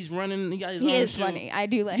 He's running. He got his He own is show. funny. I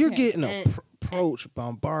do like You're him. getting And- approached,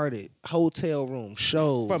 bombarded, hotel room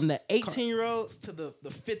shows From the 18-year-olds to the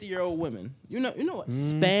 50-year-old women. You know what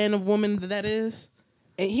span of women that is?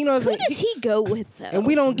 and he knows. Who does he go with though? And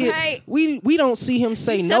we don't get Right. we don't see him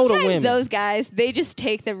say no to Sometimes women. those guys, they just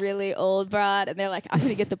take the really old broad and they're like, I'm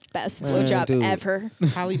gonna get the best blowjob dude. ever.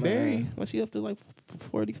 Halle Berry. What's she up to, like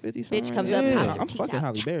 40, 50 something? Bitch comes up, Yeah. pops her I'm teeth fucking out.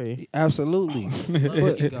 Halle Berry. Absolutely.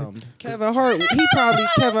 But gummed. Kevin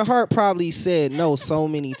Hart probably said no so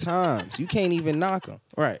many times. You can't even knock him.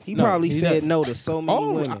 Right. He No, probably he said doesn't. no to so many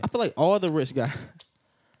Oh, women. I feel like all the rich guys.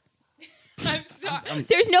 I'm sorry.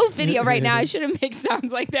 There's no video right now. I shouldn't make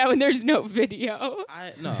sounds like that when there's no video.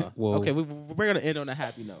 No. Whoa. Okay, we're gonna end on a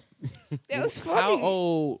happy note. That was funny. How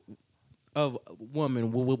old of a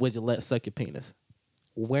woman would you let suck your penis?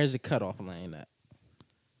 Where's the cutoff line at?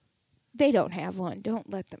 They don't have one. Don't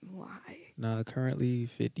let them lie. Nah, currently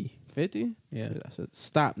 50. 50? Yeah. I said,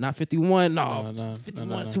 stop, not 51. No, No,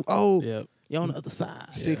 51 is too old. Yep. You're on the other side.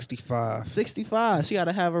 65. 65. She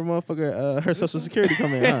gotta have her motherfucker, her social security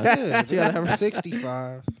come in, huh? Yeah, She gotta have her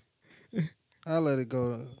 65. I'll let it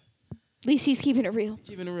go. At least he's keeping it real.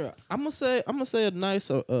 Keeping it real. I'm gonna say a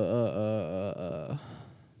nice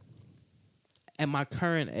at my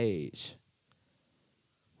current age,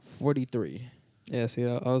 43. Yeah, see,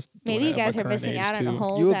 I was. Maybe you doing that at guys my are current missing age, out on a too.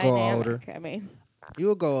 whole You'll go dynamic. older. I mean,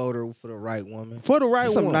 You'll go older for the right woman. For the right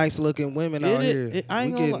Some one. nice looking women out here. I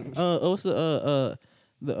ain't We gonna getting- lie. What's the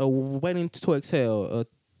the Waiting to Exhale.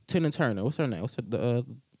 Tina Turner. What's her name? What's the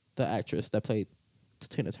actress that played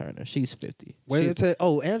Tina Turner? She's 50. Wait She's,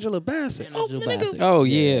 until Angela Bassett. Angela nigga. Bassett. Oh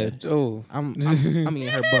yeah. Oh. I mean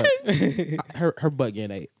her butt. her butt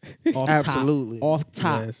getting ate. Off Absolutely. Top. Off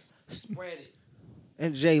top. Yes. Spread it.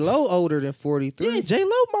 And J-Lo older than 43. Yeah, J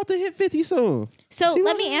Lo about to hit 50 soon. So She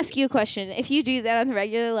let wanna- me ask you a question. If you do that on the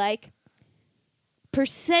regular, like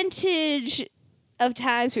percentage of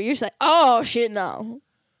times where you're just like, oh shit, no.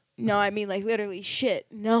 No, I mean like literally shit.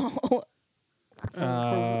 No.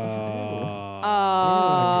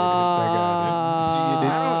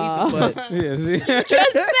 I don't eat the butt. Yeah, see?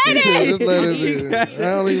 Just said it. Just let it be. I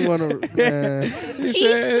don't even want to. He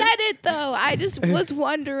said it though. I just was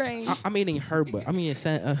wondering. I'm eating her butt. I mean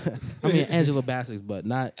Angela Bassett's butt,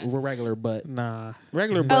 not regular butt. Nah.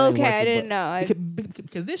 Regular butt. ain't Okay, worth I it, didn't but- know. I-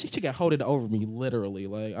 Because this she can hold it over me literally.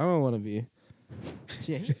 Like I don't want to be.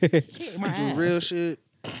 Yeah, he kicked my Do ass. real shit.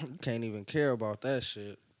 You can't even care about that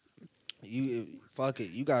shit. You fuck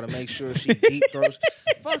it. You gotta make sure she deep throats.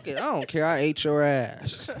 Fuck it. I don't care. I ate your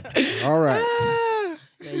ass. All right.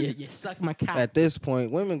 Yeah, you suck my cock. At this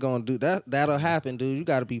point, women gonna do that. That'll happen, dude. You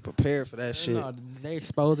gotta be prepared for that shit. No, they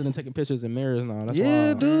exposing and taking pictures in mirrors now. That's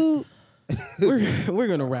Yeah, wild. dude. We're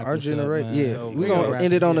gonna wrap Our this up, generation. man. Yeah, Oh, we we're gonna gonna wrap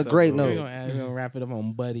end it on a this up, great bro. We're note. gonna wrap it up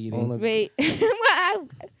on butt eating. On a- Wait. Well,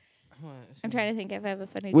 I'm trying to think if I have a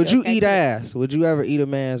funny Would you joke I eat could- ass? Would you ever eat a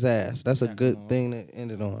man's ass? That's a Heck good no. thing to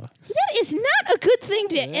end it on. That is not a good thing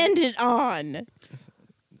to end it on.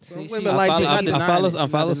 See, women she- like to not eat- denying it. I She's not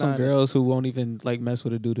follow some denying it. girls who won't even like mess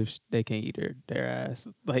with a dude if they can't eat their ass.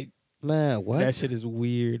 Like Man, what? that shit is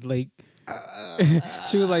weird. Like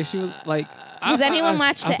she was like. Does anyone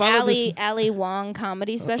watch the follow this- Ali Wong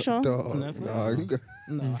comedy special? Dog, Never. no, you got-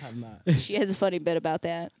 No, I have not. She has a funny bit about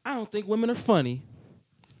that. I don't think women are funny.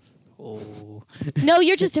 Oh. No,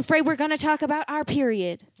 you're just afraid we're gonna talk about our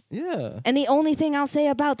period. Yeah. And the only thing I'll say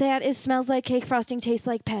about that is smells like cake frosting, tastes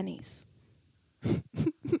like pennies.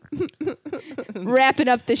 Wrapping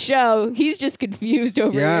up the show. He's just confused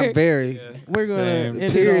over yeah, here. I'm very. We're gonna Same. end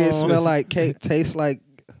it Period. on- Smell like cake. Taste like.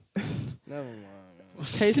 Never mind. Man.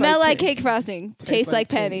 Taste Smell like cake. cake frosting, taste like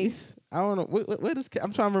pennies. I don't know. What is?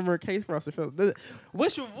 I'm trying to remember a case frosted. What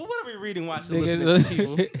are we reading, watching, Nigga,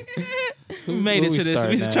 listening to, people? We made it Where to this. starting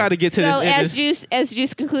We should at? try to get to So this. as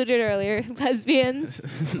Juice concluded earlier, lesbians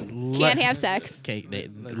can't have sex. Cake.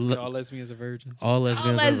 All lesbians are virgins. All All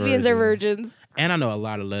lesbians, lesbians are virgins. And I know a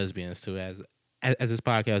lot of lesbians too. As this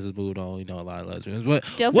podcast has moved on, you know a lot of lesbians. But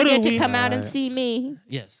Don't what forget do to we- come out and Alright. see me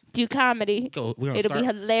Yes. do comedy. Go. We're gonna It'll start. be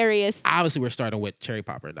hilarious. Obviously, we're starting with Cherry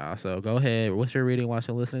Popper now. So go ahead. What's your reading,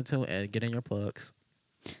 watching, listening to, and get in your plugs.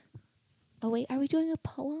 Oh wait, are we doing a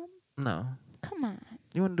poem? No. Come on.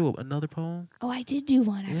 You want to do another poem? Oh, I did do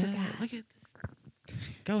one. I Yeah, forgot. Look at this.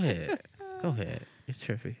 Go ahead. Go ahead. It's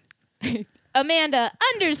trippy. Amanda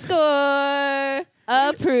 _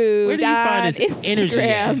 approved Where do you find on this energy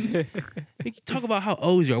at? Instagram. We can talk about how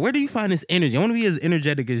old you are. Where do you find this energy? I want to be as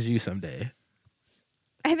energetic as you someday.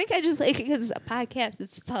 I think I just like it because it's a podcast.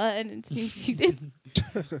 It's fun.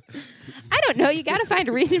 I don't know. You got to find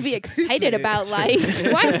a reason to be excited about life.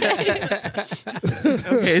 Why?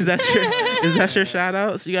 Okay, is that your shout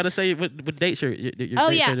outs? You got to say what date's your Oh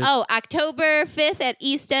date yeah. shirt is? Oh, October 5th at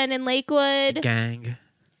East End in Lakewood. Gang.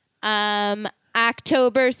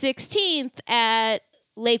 October 16th at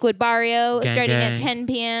Lakewood Barrio, Gang, starting at gang. 10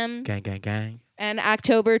 p.m. Gang, gang, gang. And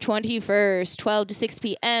October 21st, 12 to 6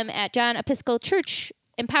 p.m. at John Episcopal Church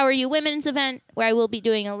Empower You Women's event, where I will be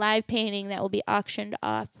doing a live painting that will be auctioned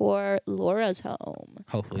off for Laura's home.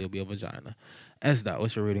 Hopefully it'll be a vagina. S. Dot,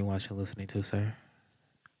 what's your reading, watching, listening to, sir?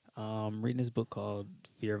 Reading this book called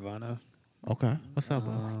Fear of Anna. Okay. What's up?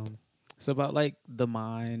 It's about like the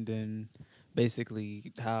mind and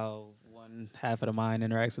basically how one half of the mind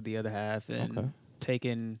interacts with the other half and Okay.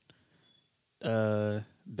 taking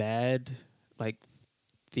bad like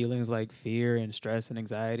feelings like fear and stress and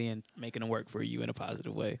anxiety and making them work for you in a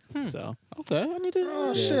positive way. So Okay, I need to.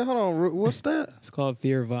 Oh Yeah. shit! Hold on. What's that? it's called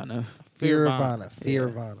Fear of Anna. Fearvana. Yeah.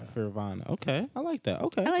 Fearvana. Fearvana. Okay, I like that.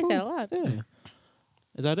 Okay, I like cool. that a lot. Yeah. Yeah.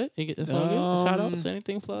 Is that it? That's all good? Shout outs?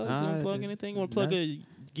 Anything plugs? You want nah, to plug just- anything? You want to plug nah.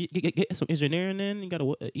 get some engineering in? You got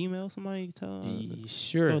to email somebody? Tell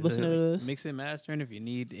Sure. go listen to this. Mix and mastering. If you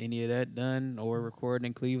need any of that done or recording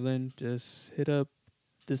in Cleveland, just hit up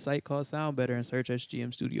the site called Sound Better and search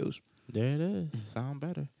SGM Studios. There it is. Sound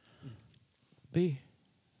better. B.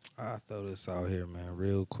 I'll throw this out here, man,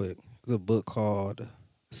 real quick. There's a book called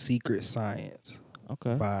Secret Science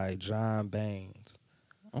Okay. by John Baines.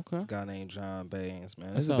 Okay. This guy named John Baines,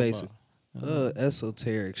 man. That's This is basic about-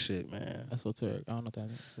 esoteric shit, man. Esoteric. I don't know what that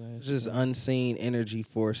is. It's just unseen energy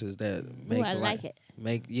forces that make I like it.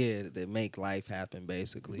 that make life happen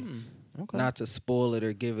basically. Okay. Not to spoil it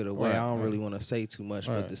or give it away. Right, I don't right. really want to say too much,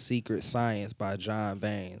 Right. but The Secret Science by John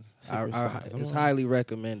Baines. Secret Science. It's highly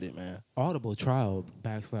recommended, man. Audible Trial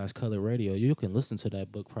 /Color Radio. You can listen to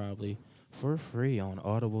that book probably for free on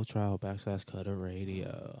Audible Trial /Color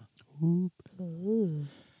Radio. Ooh.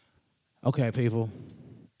 Okay, people.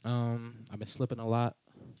 I've been slipping a lot.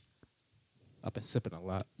 I've been sipping a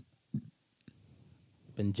lot.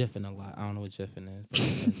 Been jiffing a lot. I don't know what jiffing is.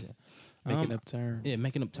 But Making up terms. Yeah,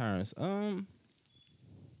 making up turns. I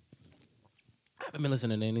haven't been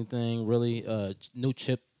listening to anything really. New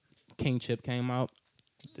King Chip came out.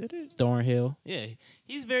 Did it? Thornhill. Yeah,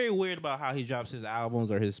 he's very weird about how he drops his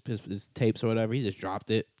albums or his tapes or whatever. He just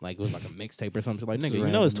dropped it like it was like a mixtape or something. Like, nigga, you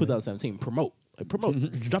know it's 2017. Promote.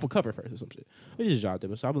 Drop a cover first or some shit. He just dropped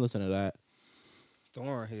it. So I've been listening to that.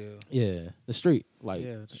 Thornhill. Yeah, the street. Like,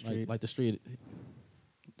 Yeah, the street. Like the street.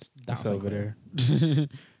 It's That's down over there. there.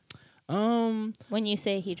 When you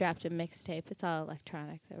say he dropped a mixtape, it's all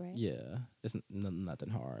electronic, though, right? Yeah, it's nothing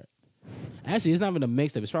hard. Actually, it's not even a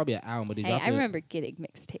mixtape. It's probably an album. But he Hey, dropped I it. remember getting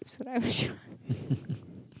mixtapes when I was young.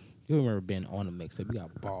 You remember being on a mixtape? We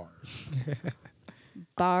got bars.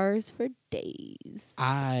 Bars for days.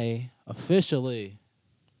 I officially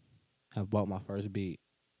have bought my first beat.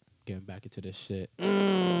 Getting back into this shit.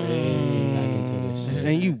 Getting back into this shit.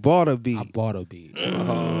 And you bought a I beat. bought a beat.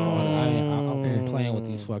 I've been playing with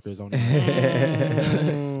these fuckers on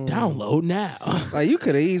download now. Like you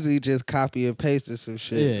could have easily just copy and pasted some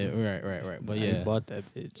shit. Yeah, right. But I yeah, bought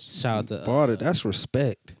that bitch. shout out to Bought it. That's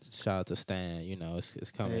respect. shout out to Stan. You know,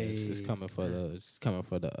 it's coming. It's Hey. coming for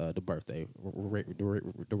the birthday.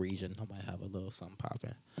 The region. I might have a little something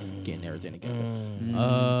popping, getting everything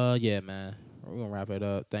together. Yeah, man. We're gonna wrap it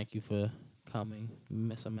up. Thank you for coming,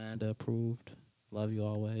 Miss Amanda. Approved. Love you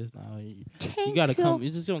always. Now you gotta come.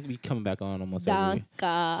 You're just gonna be coming back on almost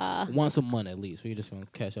Donka. once a month at least. We're just gonna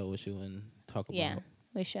catch up with you and talk about Yeah,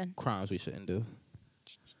 we should. crimes we shouldn't do.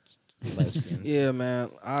 Lesbians. Yeah,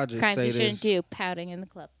 man. I'll just Crimes say you shouldn't this. do, pouting in the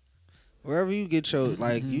club. Wherever you get your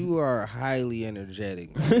you are highly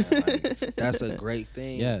energetic, man. Like, that's a great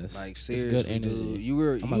thing. Yes, Like it's good seriously, energy. dude. You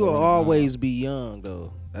I'm not will gonna always be young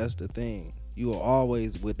though. That's the thing. You will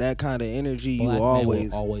always with that kind of energy, you Black will men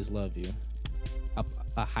always always love you.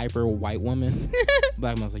 A hyper white woman.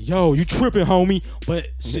 Black man's like, yo, you tripping, homie, but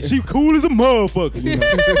she cool as a motherfucker. You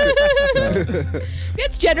know?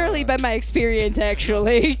 That's generally been my experience,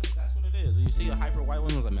 actually. That's what it is. When you see a hyper white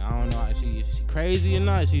woman, like, man, I don't know if she crazy or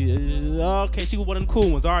not. She okay, she one of them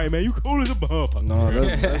cool ones. All right, man, you cool as a motherfucker. No,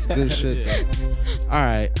 that's good shit. Yeah. All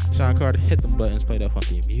right, Sean Carter, hit them buttons, play that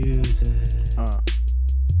funky music.